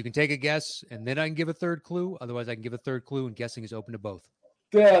 You can take a guess, and then I can give a third clue. Otherwise, I can give a third clue, and guessing is open to both.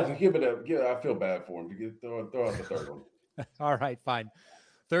 Yeah, give it a. Yeah, I feel bad for him. Throw out the third one. All right, fine.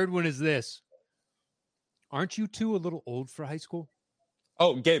 Third one is this. Aren't you two a little old for high school?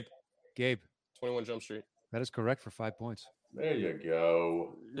 Oh, Gabe. 21 Jump Street. That is correct for 5 points. There you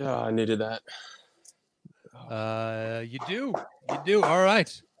go. Yeah, I needed that. You do. All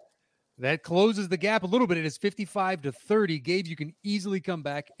right. That closes the gap a little bit. It is 55-30. Gabe, you can easily come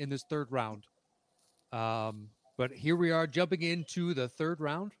back in this third round. But here we are jumping into the third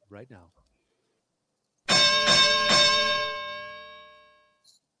round right now.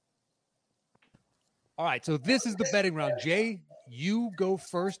 All right, so this is the betting round. Jay, you go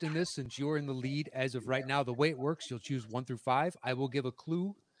first in this since you're in the lead as of right now. The way it works, you'll choose 1 through 5. I will give a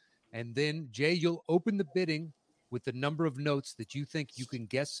clue. And then, Jay, you'll open the bidding with the number of notes that you think you can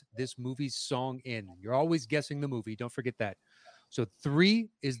guess this movie's song in. You're always guessing the movie. Don't forget that. So 3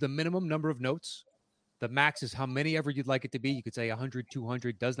 is the minimum number of notes. The max is how many ever you'd like it to be. You could say 100,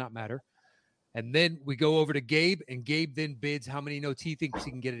 200, does not matter. And then we go over to Gabe, and Gabe then bids how many notes he thinks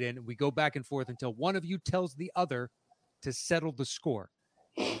he can get it in. And we go back and forth until one of you tells the other to settle the score.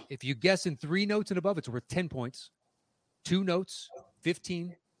 If you guess in 3 notes and above, it's worth 10 points. 2 notes,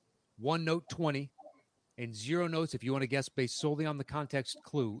 15. 1 note, 20. And 0 notes, if you want to guess based solely on the context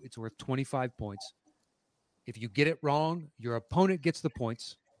clue, it's worth 25 points. If you get it wrong, your opponent gets the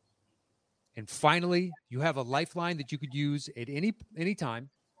points. And finally, you have a lifeline that you could use at any time.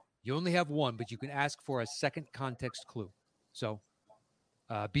 You only have 1, but you can ask for a second context clue. So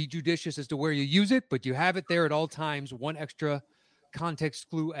be judicious as to where you use it, but you have it there at all times. 1 extra context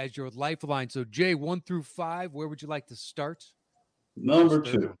clue as your lifeline. So, Jay, 1 through 5, where would you like to start? Number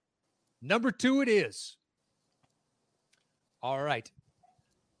 2. Number 2 it is. All right.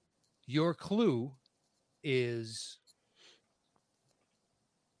 Your clue is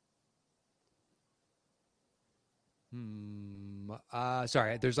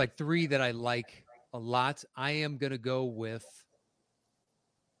sorry, there's like 3 that I like a lot. I am going to go with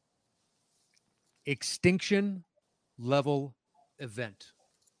Extinction Level Event.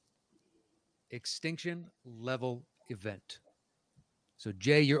 Extinction Level Event. So,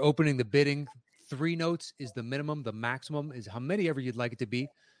 Jay, you're opening the bidding. 3 notes is the minimum. The maximum is how many ever you'd like it to be.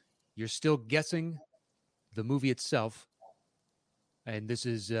 You're still guessing the movie itself. And this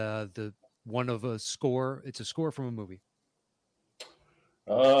is the one of a score. It's a score from a movie.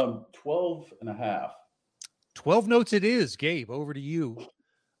 12 and a half. 12 notes it is. Gabe, over to you.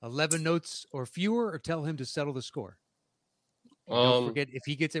 11 notes or fewer, or tell him to settle the score. Don't forget, if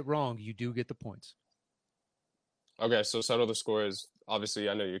he gets it wrong, you do get the points. Okay, so settle the score is obviously,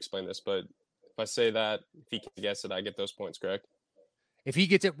 I know you explained this, but if I say that, if he can guess it, I get those points, correct? If he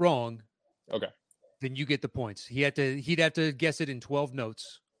gets it wrong, Okay. then you get the points. He'd have to guess it in 12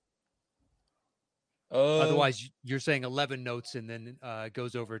 notes. Otherwise, you're saying 11 notes, and then it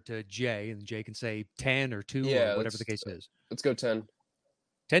goes over to Jay, and Jay can say 10 or 2 Yeah, or whatever the case is. let's go 10.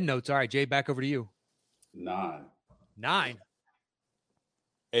 10 notes. All right, Jay, back over to you. 9. 9.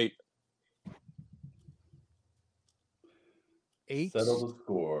 8. 8. Settle the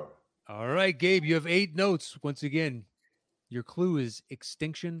score. All right, Gabe, you have 8 notes. Once again, your clue is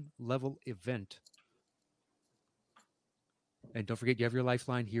extinction level event. And don't forget, you have your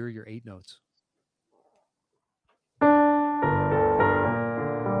lifeline. Here are your 8 notes.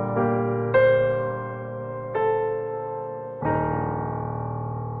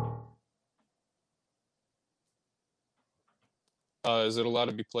 Is it allowed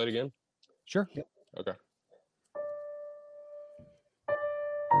to be played again? Sure. Yep. Okay.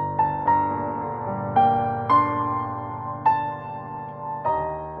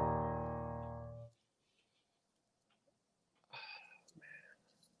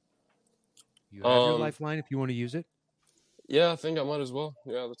 You have your lifeline if you want to use it. Yeah, I think I might as well.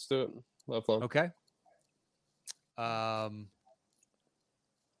 Yeah, let's do it. Lifeline. Okay. All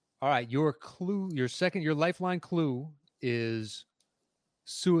right. Your clue, your lifeline clue is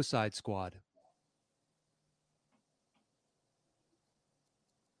Suicide Squad.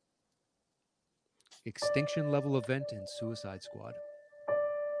 Extinction level event in Suicide Squad.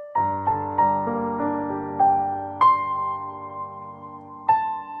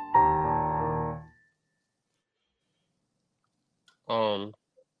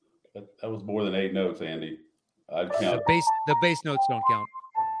 That was more than 8 notes, Andy. I'd count. The bass notes don't count.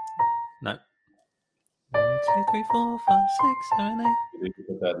 No. 1, 2, 3, 4, 5, 6, 7, 8. You need to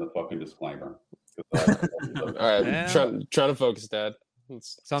put that in the fucking disclaimer. All right, Yeah. trying to focus, Dad.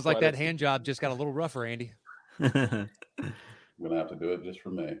 Sounds like that hand job just got a little rougher, Andy. I'm gonna have to do it just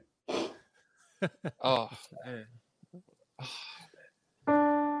for me. Oh, man.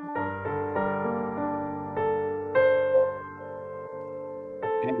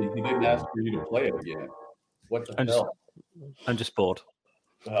 Andy, he didn't ask for you to play it again. What the hell? I'm just bored.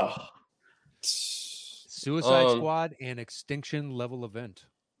 Ugh. Suicide Squad and extinction level event.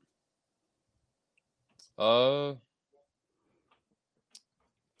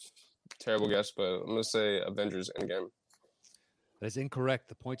 Terrible guess, but I'm gonna say Avengers Endgame. That is incorrect.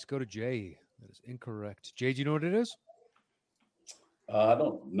 The points go to Jay. That is incorrect. Jay, do you know what it is? I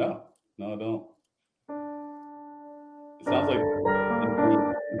don't know. No, I don't. It sounds like the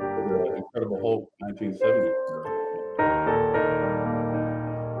Incredible Hulk 1970.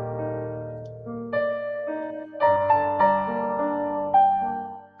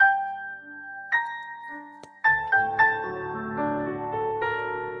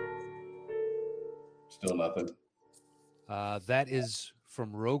 Still nothing. That is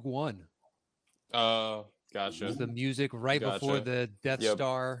from Rogue One. Gotcha. It's the music right before the Death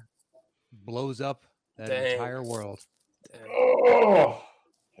Star blows up that entire world. Oh,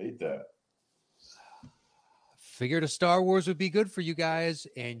 hate that. Figured a Star Wars would be good for you guys,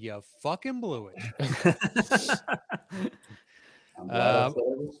 and you fucking blew it. I'm glad I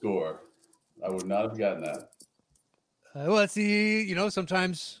settled the score. I would not have gotten that. Well, let's see.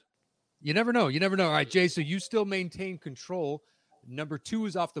 Sometimes you never know. You never know. All right, Jay, so you still maintain control. Number 2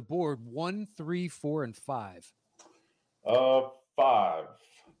 is off the board. 1, 3, 4, and 5. 5.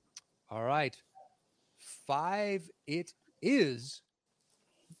 All right. 5 it is.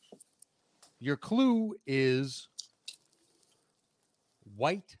 Your clue is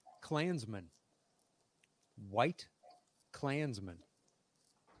White Klansman. White Klansman.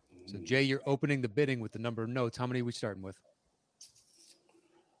 So, Jay, you're opening the bidding with the number of notes. How many are we starting with?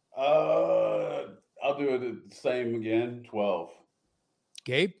 I'll do it the same again. 12.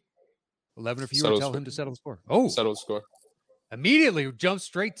 Gabe? 11 if you Settle or tell score. him to settle the score. Oh, Settle the score. immediately jump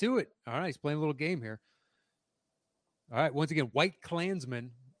straight to it. All right, he's playing a little game here. All right, once again, White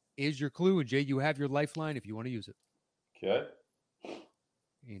Klansman is your clue. And Jay, you have your lifeline if you want to use it. Okay.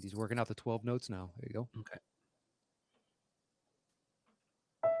 And he's working out the 12 notes now. There you go. Okay.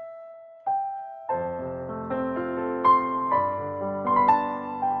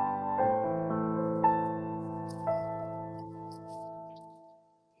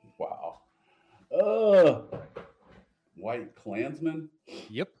 Wow. White Klansman?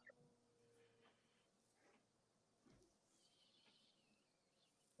 Yep.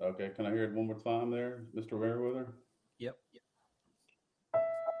 Okay, can I hear it one more time there, Mr. Merriweather? Yep.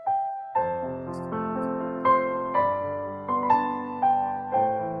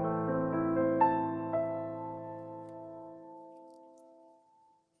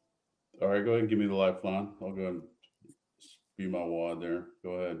 All right, right, go ahead and give me the lifeline. I'll go ahead and spew my wad there.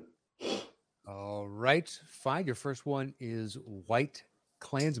 Go ahead. All right, fine. Your first one is White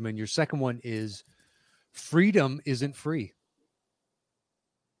Klansman. Your second one is Freedom Isn't Free.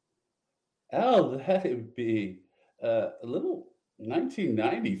 Oh, that would be a little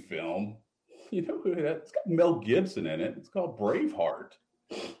 1990 film. You know who that? It's got Mel Gibson in it. It's called Braveheart.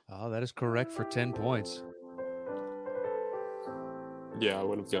 Oh, that is correct for 10 points. Yeah, I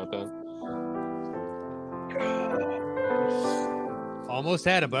would have got that. Almost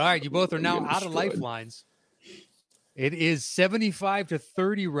had it, but all right, you both are now Getting out of destroyed. lifelines. It is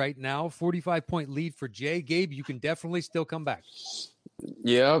 75-30 right now. 45-point lead for Jay. Gabe, you can definitely still come back.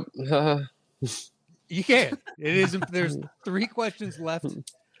 Yeah. You can. It isn't. There's 3 questions left.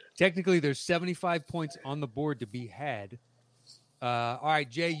 Technically, there's 75 points on the board to be had. All right,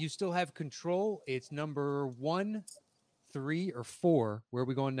 Jay, you still have control. It's number 1, 3, or 4. Where are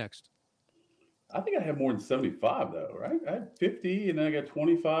we going next? I think I had more than 75 though, right? I had 50, and then I got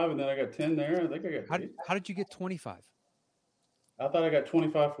 25, and then I got 10 there. I think I got. How did you get 25? I thought I got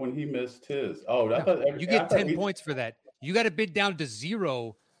 25 when he missed his. Oh, I No, thought you get 10 points for that. You got to bid down to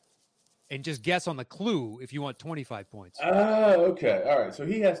 0 and just guess on the clue if you want 25 points. Oh, okay. All right. So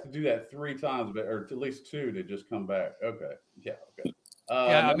he has to do that 3 times, or at least 2 to just come back. Okay. Yeah. Okay.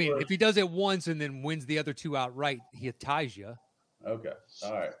 Yeah, I mean, if he does it once and then wins the other 2 outright, he ties you. Okay.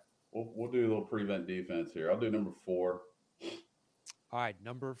 All right. We'll do a little prevent defense here. I'll do number 4. All right,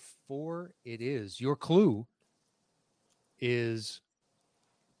 number 4 it is. Your clue is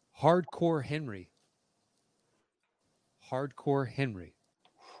Hardcore Henry. Hardcore Henry.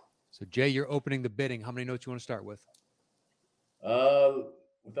 So, Jay, you're opening the bidding. How many notes you want to start with?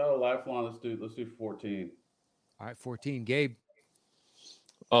 Without a lifeline, let's do 14. All right, 14. Gabe.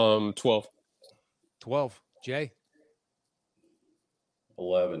 12. 12. Jay.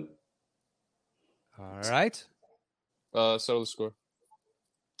 11. All right. Settle the score.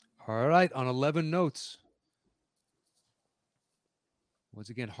 All right, on 11 notes. Once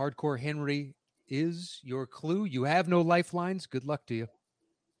again, Hardcore Henry is your clue. You have no lifelines. Good luck to you.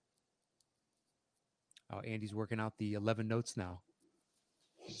 Oh, Andy's working out the 11 notes now.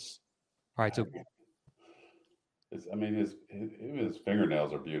 All right, so Even his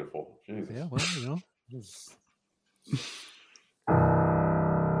fingernails are beautiful. Jesus. yeah, well, you know.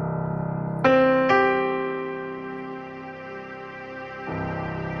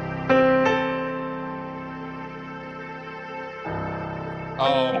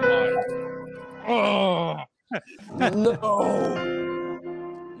 Oh my! Oh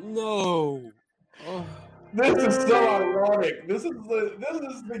no! Oh. This is so ironic. This is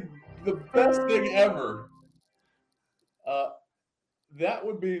the best thing ever. That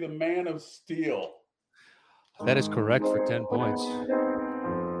would be the Man of Steel. That is correct for 10 points. Oh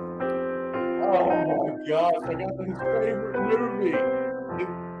my gosh, I got his favorite movie.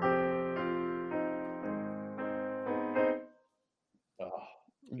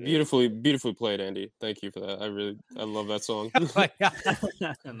 Beautifully played, Andy. Thank you for that. I love that song.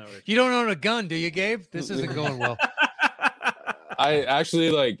 No, You don't own a gun, do you, Gabe? This isn't going well. I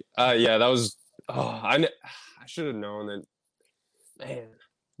actually yeah, that was. I should have known that. Man.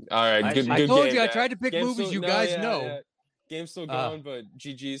 All right, good. I Good told game, you I man. tried to pick Game's movies still- you no, guys yeah, know. yeah. Game's still going, but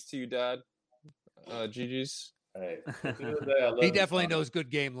GG's to you, Dad. GG's. Hey, at the end of the day, I love He you, definitely son. knows good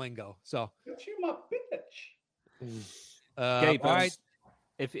game lingo. So, Get you, my bitch. Gabe, all right.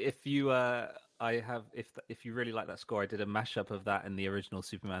 If you if you really like that score, I did a mashup of that and the original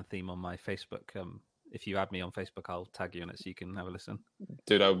Superman theme on my Facebook. If you add me on Facebook, I'll tag you on it so you can have a listen.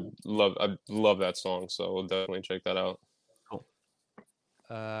 Dude, I love that song, so we'll definitely check that out. Cool.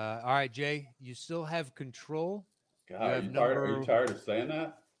 All right, Jay, you still have control. God, You are have you tired of saying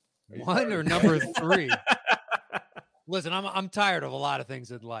that? Are you 1 tired or of- number 3? Listen, I'm tired of a lot of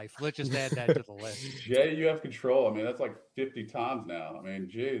things in life. Let's just add that to the list. Jay, you have control. I mean, that's like 50 times now. I mean,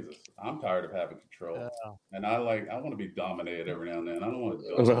 Jesus, I'm tired of having control. And I want to be dominated every now and then. I don't want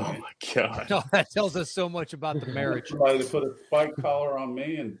to Oh dominate. my god. No, that tells us so much about the marriage. Somebody to put a spike collar on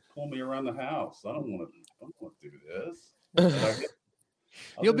me and pull me around the house. I don't want to do this. But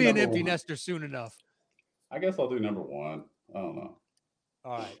I'll You'll do be an number empty 1. nester soon enough. I guess I'll do number 1. I don't know.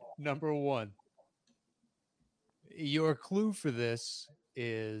 All right, number 1. Your clue for this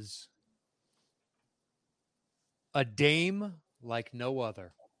is a dame like no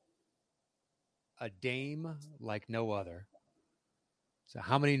other. A dame like no other. So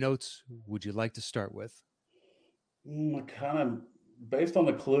how many notes would you like to start with? I kind of, based on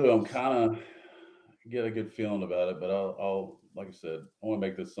the clue, I'm kind of get a good feeling about it. But I'll like I said, I want to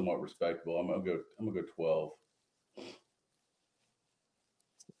make this somewhat respectable. I'm gonna go 12.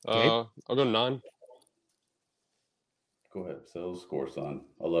 I'll go 9. Go ahead. Settle the score, son.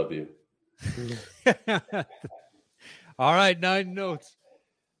 I love you. All right, 9 notes.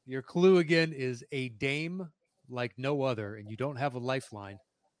 Your clue again is a dame like no other, and you don't have a lifeline.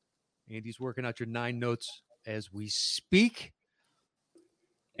 Andy's working out your 9 notes as we speak.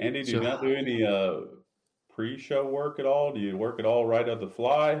 Andy, do you not do any pre-show work at all? Do you work at all right on the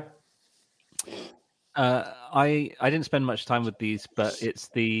fly? I didn't spend much time with these, but it's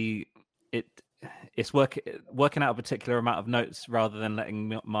working out a particular amount of notes rather than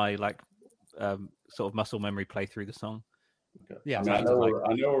letting my sort of muscle memory play through the song. Okay. Yeah, I know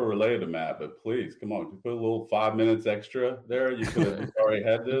we're related to Matt, but please come on, put a little 5 minutes extra there. You could have already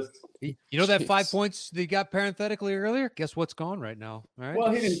had this. You know that 5 points that you got parenthetically earlier? Guess what's gone right now? All right.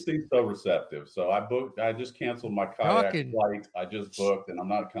 Well, he didn't seem so receptive, so I just canceled my kayak flight. I just booked, and I'm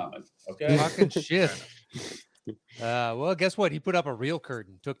not coming. Okay. Talking shit. Well, guess what? He put up a real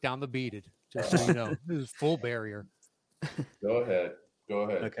curtain, took down the beaded. Just so you know, this is full barrier. Go ahead.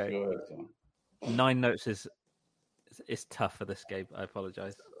 Okay. Go ahead, son. 9 notes is tough for this game. I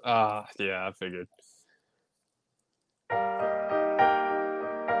apologize. Yeah, I figured.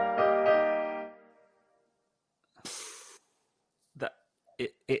 That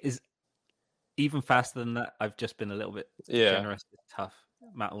it is even faster than that. I've just been a little bit generous. It's tough.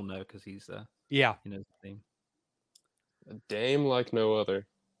 Matt will know because he's he knows the theme. A dame like no other.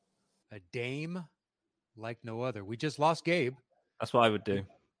 A dame like no other. We just lost Gabe. That's what I would do.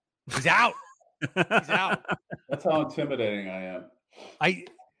 He's out. He's out. That's how intimidating I am.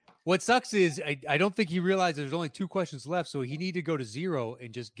 What sucks is I don't think he realized there's only 2 questions left, so he needed to go to 0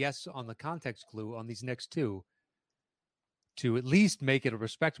 and just guess on the context clue on these next 2 to at least make it a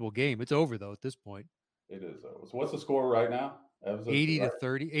respectable game. It's over though at this point. It is over. So what's the score right now? 80 to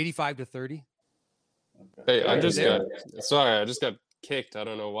 30, 85 to 30. Okay. Hey, I just got kicked. I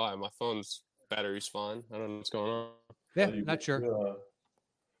don't know why. My phone's battery's fine. I don't know what's going on. Yeah, not sure. All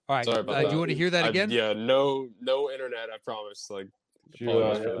right. Sorry about that. Do you want to hear that again? Yeah, no internet, I promise. Like,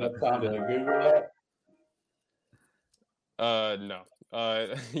 Enough time to Google that? no.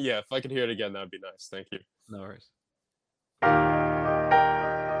 Yeah, if I could hear it again, that'd be nice. Thank you. No worries.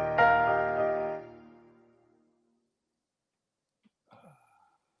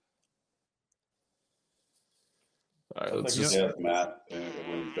 All right, let's just Matt when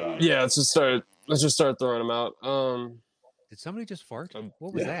he's done. Yeah, let's just start throwing them out. Did somebody just fart?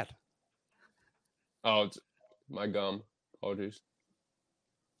 What was that? Oh, it's my gum. Apologies.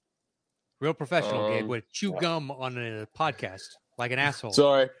 Real professional, Gabe, would chew gum on a podcast like an asshole.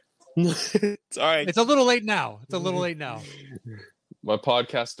 Sorry. It's all right. It's a little late now. My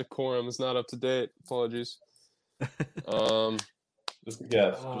podcast decorum is not up to date. Apologies. Just a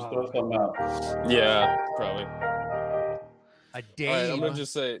guess. Just throw something out. Yeah, probably. A dame All right, I'm gonna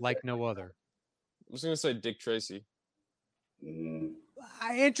just say like no other. I'm just gonna say Dick Tracy.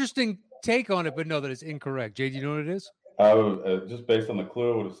 Interesting take on it, but no, that is incorrect. Jay, do you know what it is? Just based on the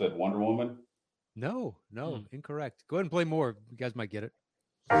clue, I would have said Wonder Woman. No, incorrect. Go ahead and play more. You guys might get it.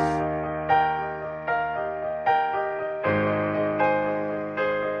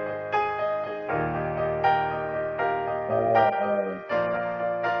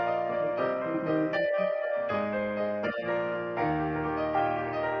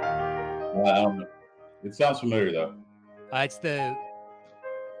 It sounds familiar though. It's the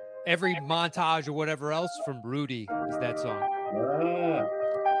every montage or whatever else from Rudy is that song.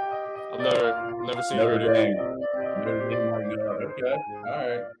 I've never seen Rudy.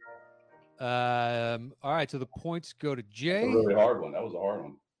 Okay. All right. So the points go to Jay. That's a really hard one. That was a hard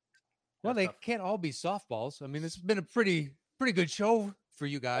one. Well, they can't all be softballs. I mean, this has been a pretty good show for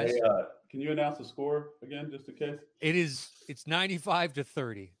you guys. Hey, can you announce the score again, just in case? It's 95 to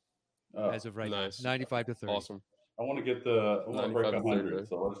 30 as of right now. 95 to 30. Awesome. I want to break 100,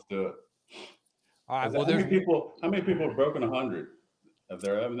 so let's do it. All right. How many people have broken 100? Have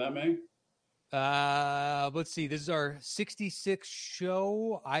there ever that many? Let's see. This is our 66th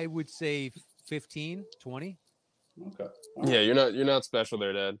show. I would say 15, 20. Okay. Yeah, you're not special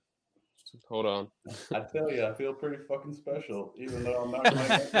there, Dad. Just hold on. I tell you, I feel pretty fucking special, even though I'm not going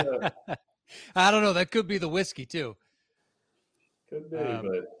to get it. I don't know. That could be the whiskey too. Could be,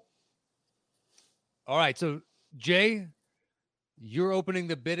 but. All right. So, Jay, you're opening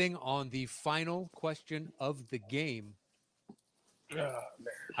the bidding on the final question of the game.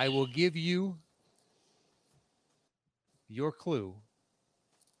 I will give you your clue,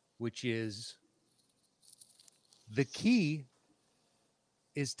 which is the key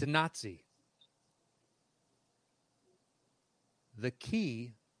is to Nazi. The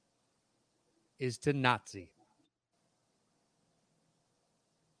key is to Nazi.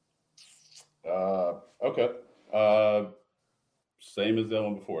 Okay. Same as that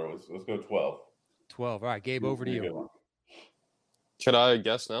one before. Let's go 12. 12. All right, Gabe, over to Good you. one. Can I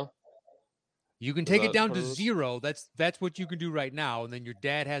guess now? You can Is take it that down part to of this? 0. That's what you can do right now, and then your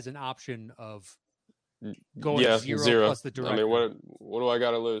dad has an option of going Yeah, 0 plus the director. I mean, what do I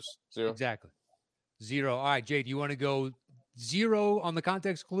got to lose? 0. Exactly. 0. All right, Jay, do you want to go 0 on the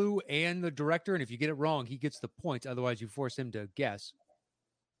context clue and the director? And if you get it wrong, he gets the points. Otherwise, you force him to guess.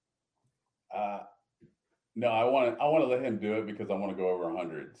 No, I want to let him do it because I want to go over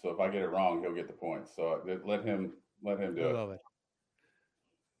 100. So if I get it wrong, he'll get the points. So let him do I it. love it.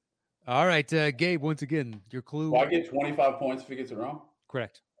 All right, Gabe, once again, your clue. Well, I get 25 points if he gets it wrong.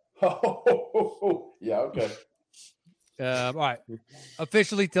 Correct. Yeah, okay. All right.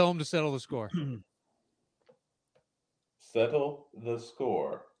 Officially tell him to settle the score. Settle the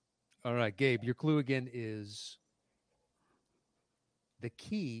score. All right, Gabe, your clue again is the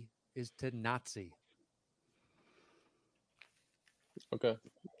key is to Nazi. Okay.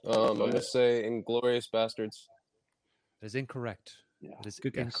 I'm going to say Inglourious Bastards. That is incorrect. Yeah, That is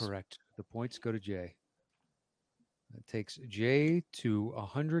good guess. incorrect. The points go to Jay. That takes Jay to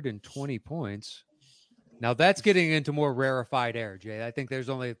 120 points. Now that's getting into more rarefied air, Jay. I think there's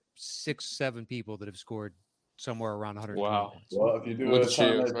only 6-7 people that have scored somewhere around 120 Wow. points. Well, if you do Look a at you.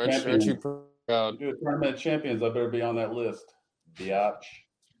 tournament Aren't champions, you proud? do a tournament champions, I better be on that list. Biatch.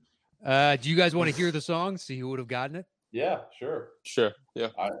 Do you guys want to hear the song? See who would have gotten it? Yeah, sure. Sure. Yeah.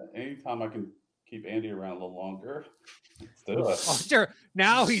 Anytime I can keep Andy around a little longer, let's do Oh, it. sure.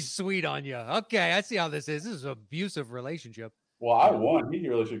 Now he's sweet on you. Okay, I see how this is. This is an abusive relationship. Well, I won. He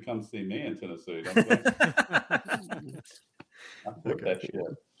really should come see me in Tennessee. Don't you think? I put that shit.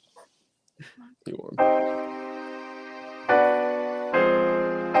 You won.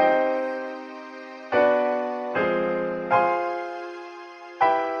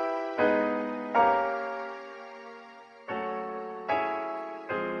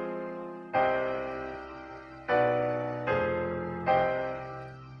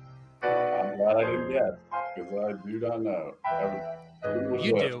 I'm glad I didn't guess because I do not know.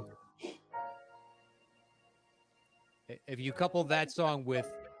 You do. If you couple that song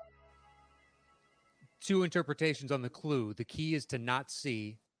with 2 interpretations on the clue, the key is to not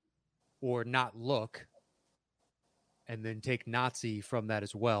see or not look, and then take Nazi from that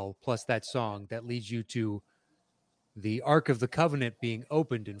as well, plus that song, that leads you to the Ark of the Covenant being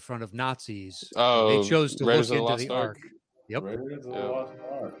opened in front of Nazis. Oh, They chose to Raiders look of the into the Lost Ark. Ark. Yep. Raiders of the Yeah. Lost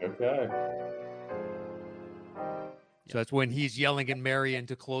Ark. Okay. So that's when he's yelling at Marion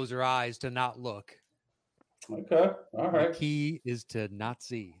to close her eyes to not look. Okay. All The right. key is to not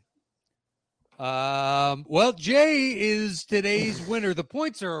see. Well, Jay is today's winner. The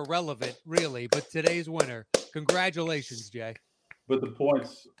points are irrelevant, really, but today's winner. Congratulations, Jay. But the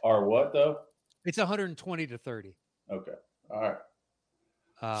points are what though? It's 120 to 30. Okay. All right.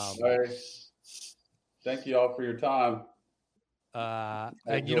 Um, All right. Thank you all for your time.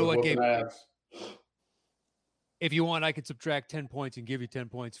 and you know what, Gabe? If you want, I could subtract 10 points and give you 10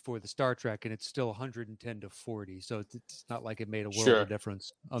 points for the Star Trek, and it's still 110 to 40. So it's not like it made a world Sure. of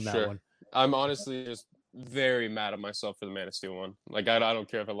difference on that Sure. one. I'm honestly just very mad at myself for the Man of Steel one. Like, I don't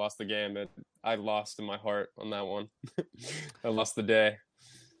care if I lost the game, but I lost in my heart on that one. I lost the day.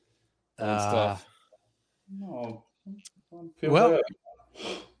 That one's tough. No. Well,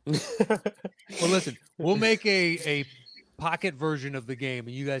 well, listen, we'll make a pocket version of the game,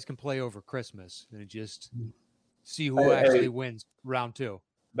 and you guys can play over Christmas and just see who Hey, actually hey. wins round 2.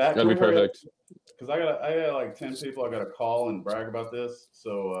 That'd be perfect. Because I got like 10 people I got to call and brag about this.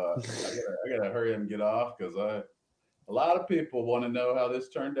 So I gotta hurry up and get off because a lot of people want to know how this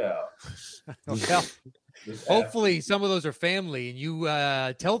turned out. Well, Just hopefully some of those are family, and you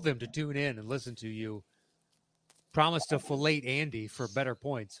tell them to tune in and listen to you. Promise to fillet Andy for better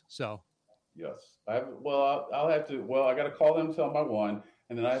points. So Yes. I'll have to. Well, I got to call them and tell them I won,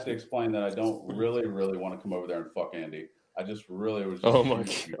 and then I have to explain that I don't really want to come over there and fuck Andy. I just really was. Oh my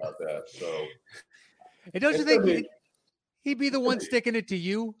thinking about that. So. and don't you It's think gonna be- he'd be the one sticking it to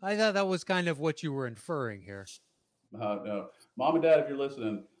you? I thought that was kind of what you were inferring here. No, Mom and Dad, if you're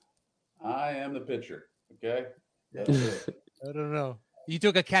listening, I am the pitcher. Okay. That's it. I don't know. You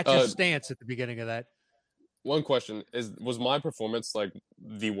took a catcher stance at the beginning of that. One question was my performance like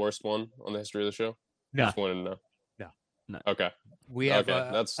the worst one on the history of the show? No. Just wanted to know. No. Okay. We have Okay,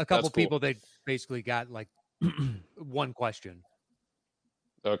 that's a couple cool. people that basically got like one question.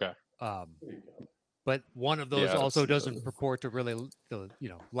 Okay. There you go. But one of those Yeah, also it's- doesn't purport to really,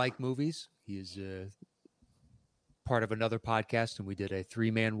 like movies. He's part of another podcast, and we did a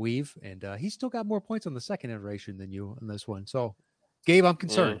 3-man weave, and he still got more points on the second iteration than you on this one. So, Gabe, I'm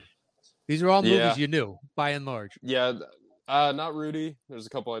concerned. These are all Yeah. movies you knew, by and large. Yeah, not Rudy. There's a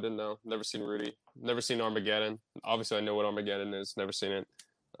couple I didn't know. Never seen Rudy. Never seen Armageddon. Obviously, I know what Armageddon is. Never seen it.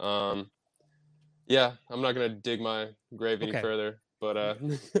 Yeah, I'm not gonna dig my grave any Okay. further. But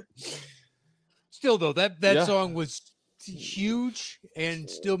Still, though, that Yeah. song was huge and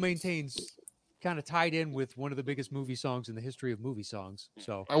still maintains kind of tied in with one of the biggest movie songs in the history of movie songs.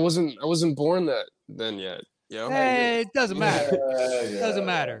 So I wasn't born then yet. You know? it doesn't matter. Yeah. Doesn't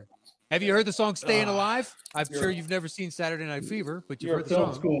matter. Have you heard the song "Staying Ah, Alive"? I'm you're- sure you've never seen Saturday Night Fever, but you've You're a heard the film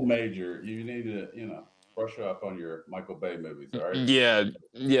song. school major. You need to, brush up on your Michael Bay movies. All right.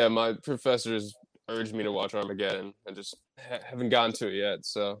 Yeah. My professors urged me to watch Armageddon. I just haven't gotten to it yet.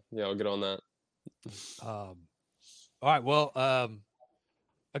 So yeah, I'll get on that. All right. Well,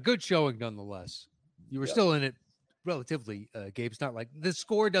 a good showing nonetheless. You were Yeah. still in it relatively, Gabe. It's not like the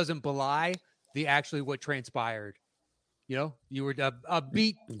score doesn't belie the actually what transpired. You know, you were a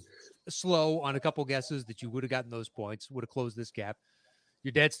beat slow on a couple guesses that you would have gotten those points, would have closed this gap.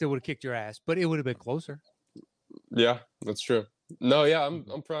 Your dad still would have kicked your ass, but it would have been closer. Yeah, that's true. No, yeah, I'm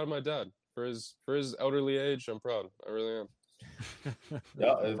proud of my dad for his elderly age. I'm proud. I really am.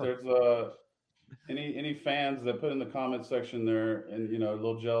 Yeah. If there's any fans that put in the comment section there, and a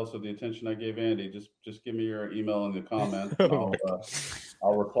little jealous of the attention I gave Andy, just give me your email in the comments. And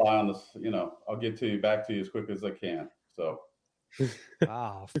I'll reply on this. I'll get back to you as quick as I can. So.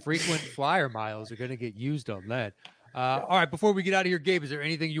 Wow, frequent flyer miles are going to get used on that. All right, before we get out of here, Gabe, is there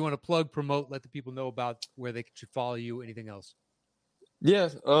anything you want to plug, promote, let the people know about where they should follow you? Anything else? Yeah.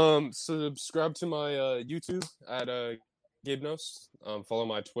 Subscribe to my YouTube at Gabe Nost. Follow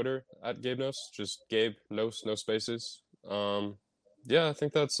my Twitter at Gabe Nost. Just Gabe Nost, no spaces. Yeah, I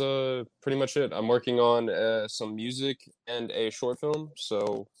think that's pretty much it. I'm working on some music and a short film.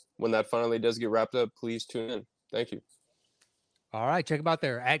 So when that finally does get wrapped up, please tune in. Thank you. All right, check him out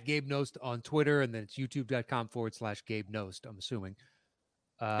there at Gabe Nost on Twitter, and then it's youtube.com/Gabe Nost, I'm assuming.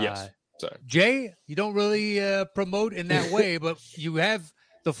 Yes. Sorry. Jay, you don't really promote in that way, but you have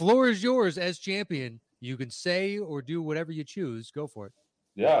the floor is yours as champion. You can say or do whatever you choose. Go for it.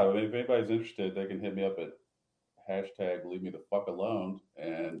 Yeah, I mean, if anybody's interested, they can hit me up at #leave me the fuck alone,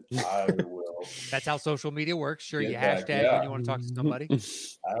 and I will. That's how social media works. Sure, you Get back, hashtag yeah. when you want to talk to somebody.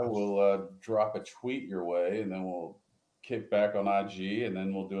 I will drop a tweet your way, and then we'll kick back on IG, and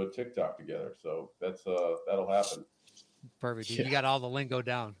then we'll do a TikTok together. So that'll happen. Perfect. Yeah. You got all the lingo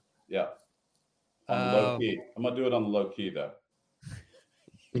down. Yeah. On the low key. I'm gonna do it on the low key though.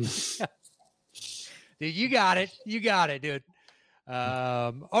 Dude, you got it. You got it, dude.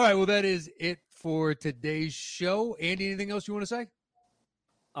 All right. Well, that is it for today's show. Andy, anything else you want to say?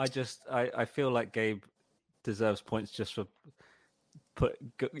 I feel like Gabe deserves points just for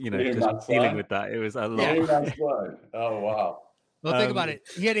Being my just dealing son. with that. It was a lot. Yeah. Hey, that's fun. Oh wow. Well, think about Um, it.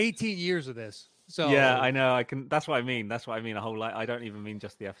 He had 18 years of this. So Yeah, I know. I can. That's what I mean. That's what I mean. A whole lot. I don't even mean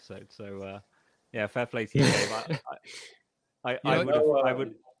just the episode. So, yeah, fair play to you, Gabe. I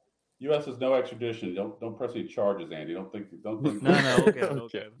would. U.S. is no extradition. Don't press any charges, Andy. Don't think. No, all good, all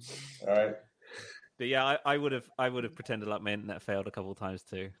Okay. good. All right. But yeah, I would have pretended like my internet failed a couple of times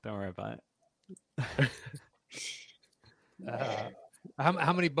too. Don't worry about it.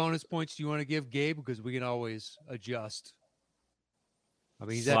 how many bonus points do you want to give Gabe? Because we can always adjust. I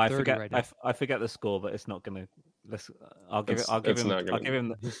mean, he's at Well, 30 right now. I forget the score, but it's not gonna. I'll give It's him. not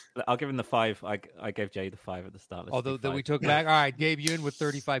gonna- I'll give him the 5. I gave Jay the 5 at the start. Let's Although do that we 5. took back. All right, Gabe, you in with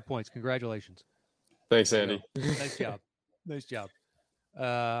 35 points. Congratulations. Thanks, Andy. Nice job. Nice job.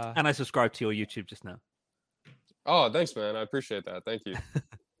 And I subscribed to your YouTube just now. Oh, thanks, man. I appreciate that. Thank you.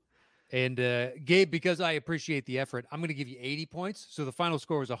 And Gabe, because I appreciate the effort, I'm going to give you 80 points. So the final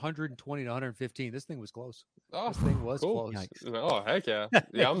score was 120 to 115. This thing was close. Oh, This thing was cool. close. Oh, heck yeah.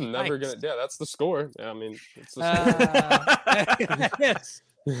 Yeah, I'm never Nice. gonna. Yeah, that's the score. Yeah, I mean, it's the score. Yes.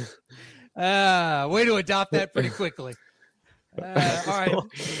 Way to adopt that pretty quickly. All right.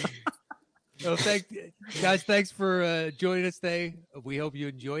 So thanks for joining us today. We hope you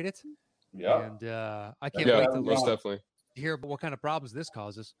enjoyed it. Yeah. And I can't Yeah, wait to most definitely. hear about what kind of problems this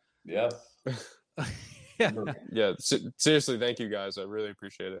causes. Yes. Yeah. Yeah, seriously, thank you guys. I really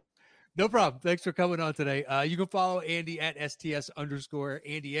appreciate it. No problem. Thanks for coming on today. You can follow Andy at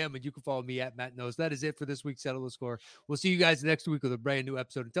STS_Andy M, and you can follow me at Matt Knows. That is it for this week's Settle the Score. We'll see you guys next week with a brand new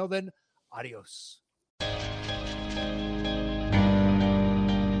episode. Until then, adios.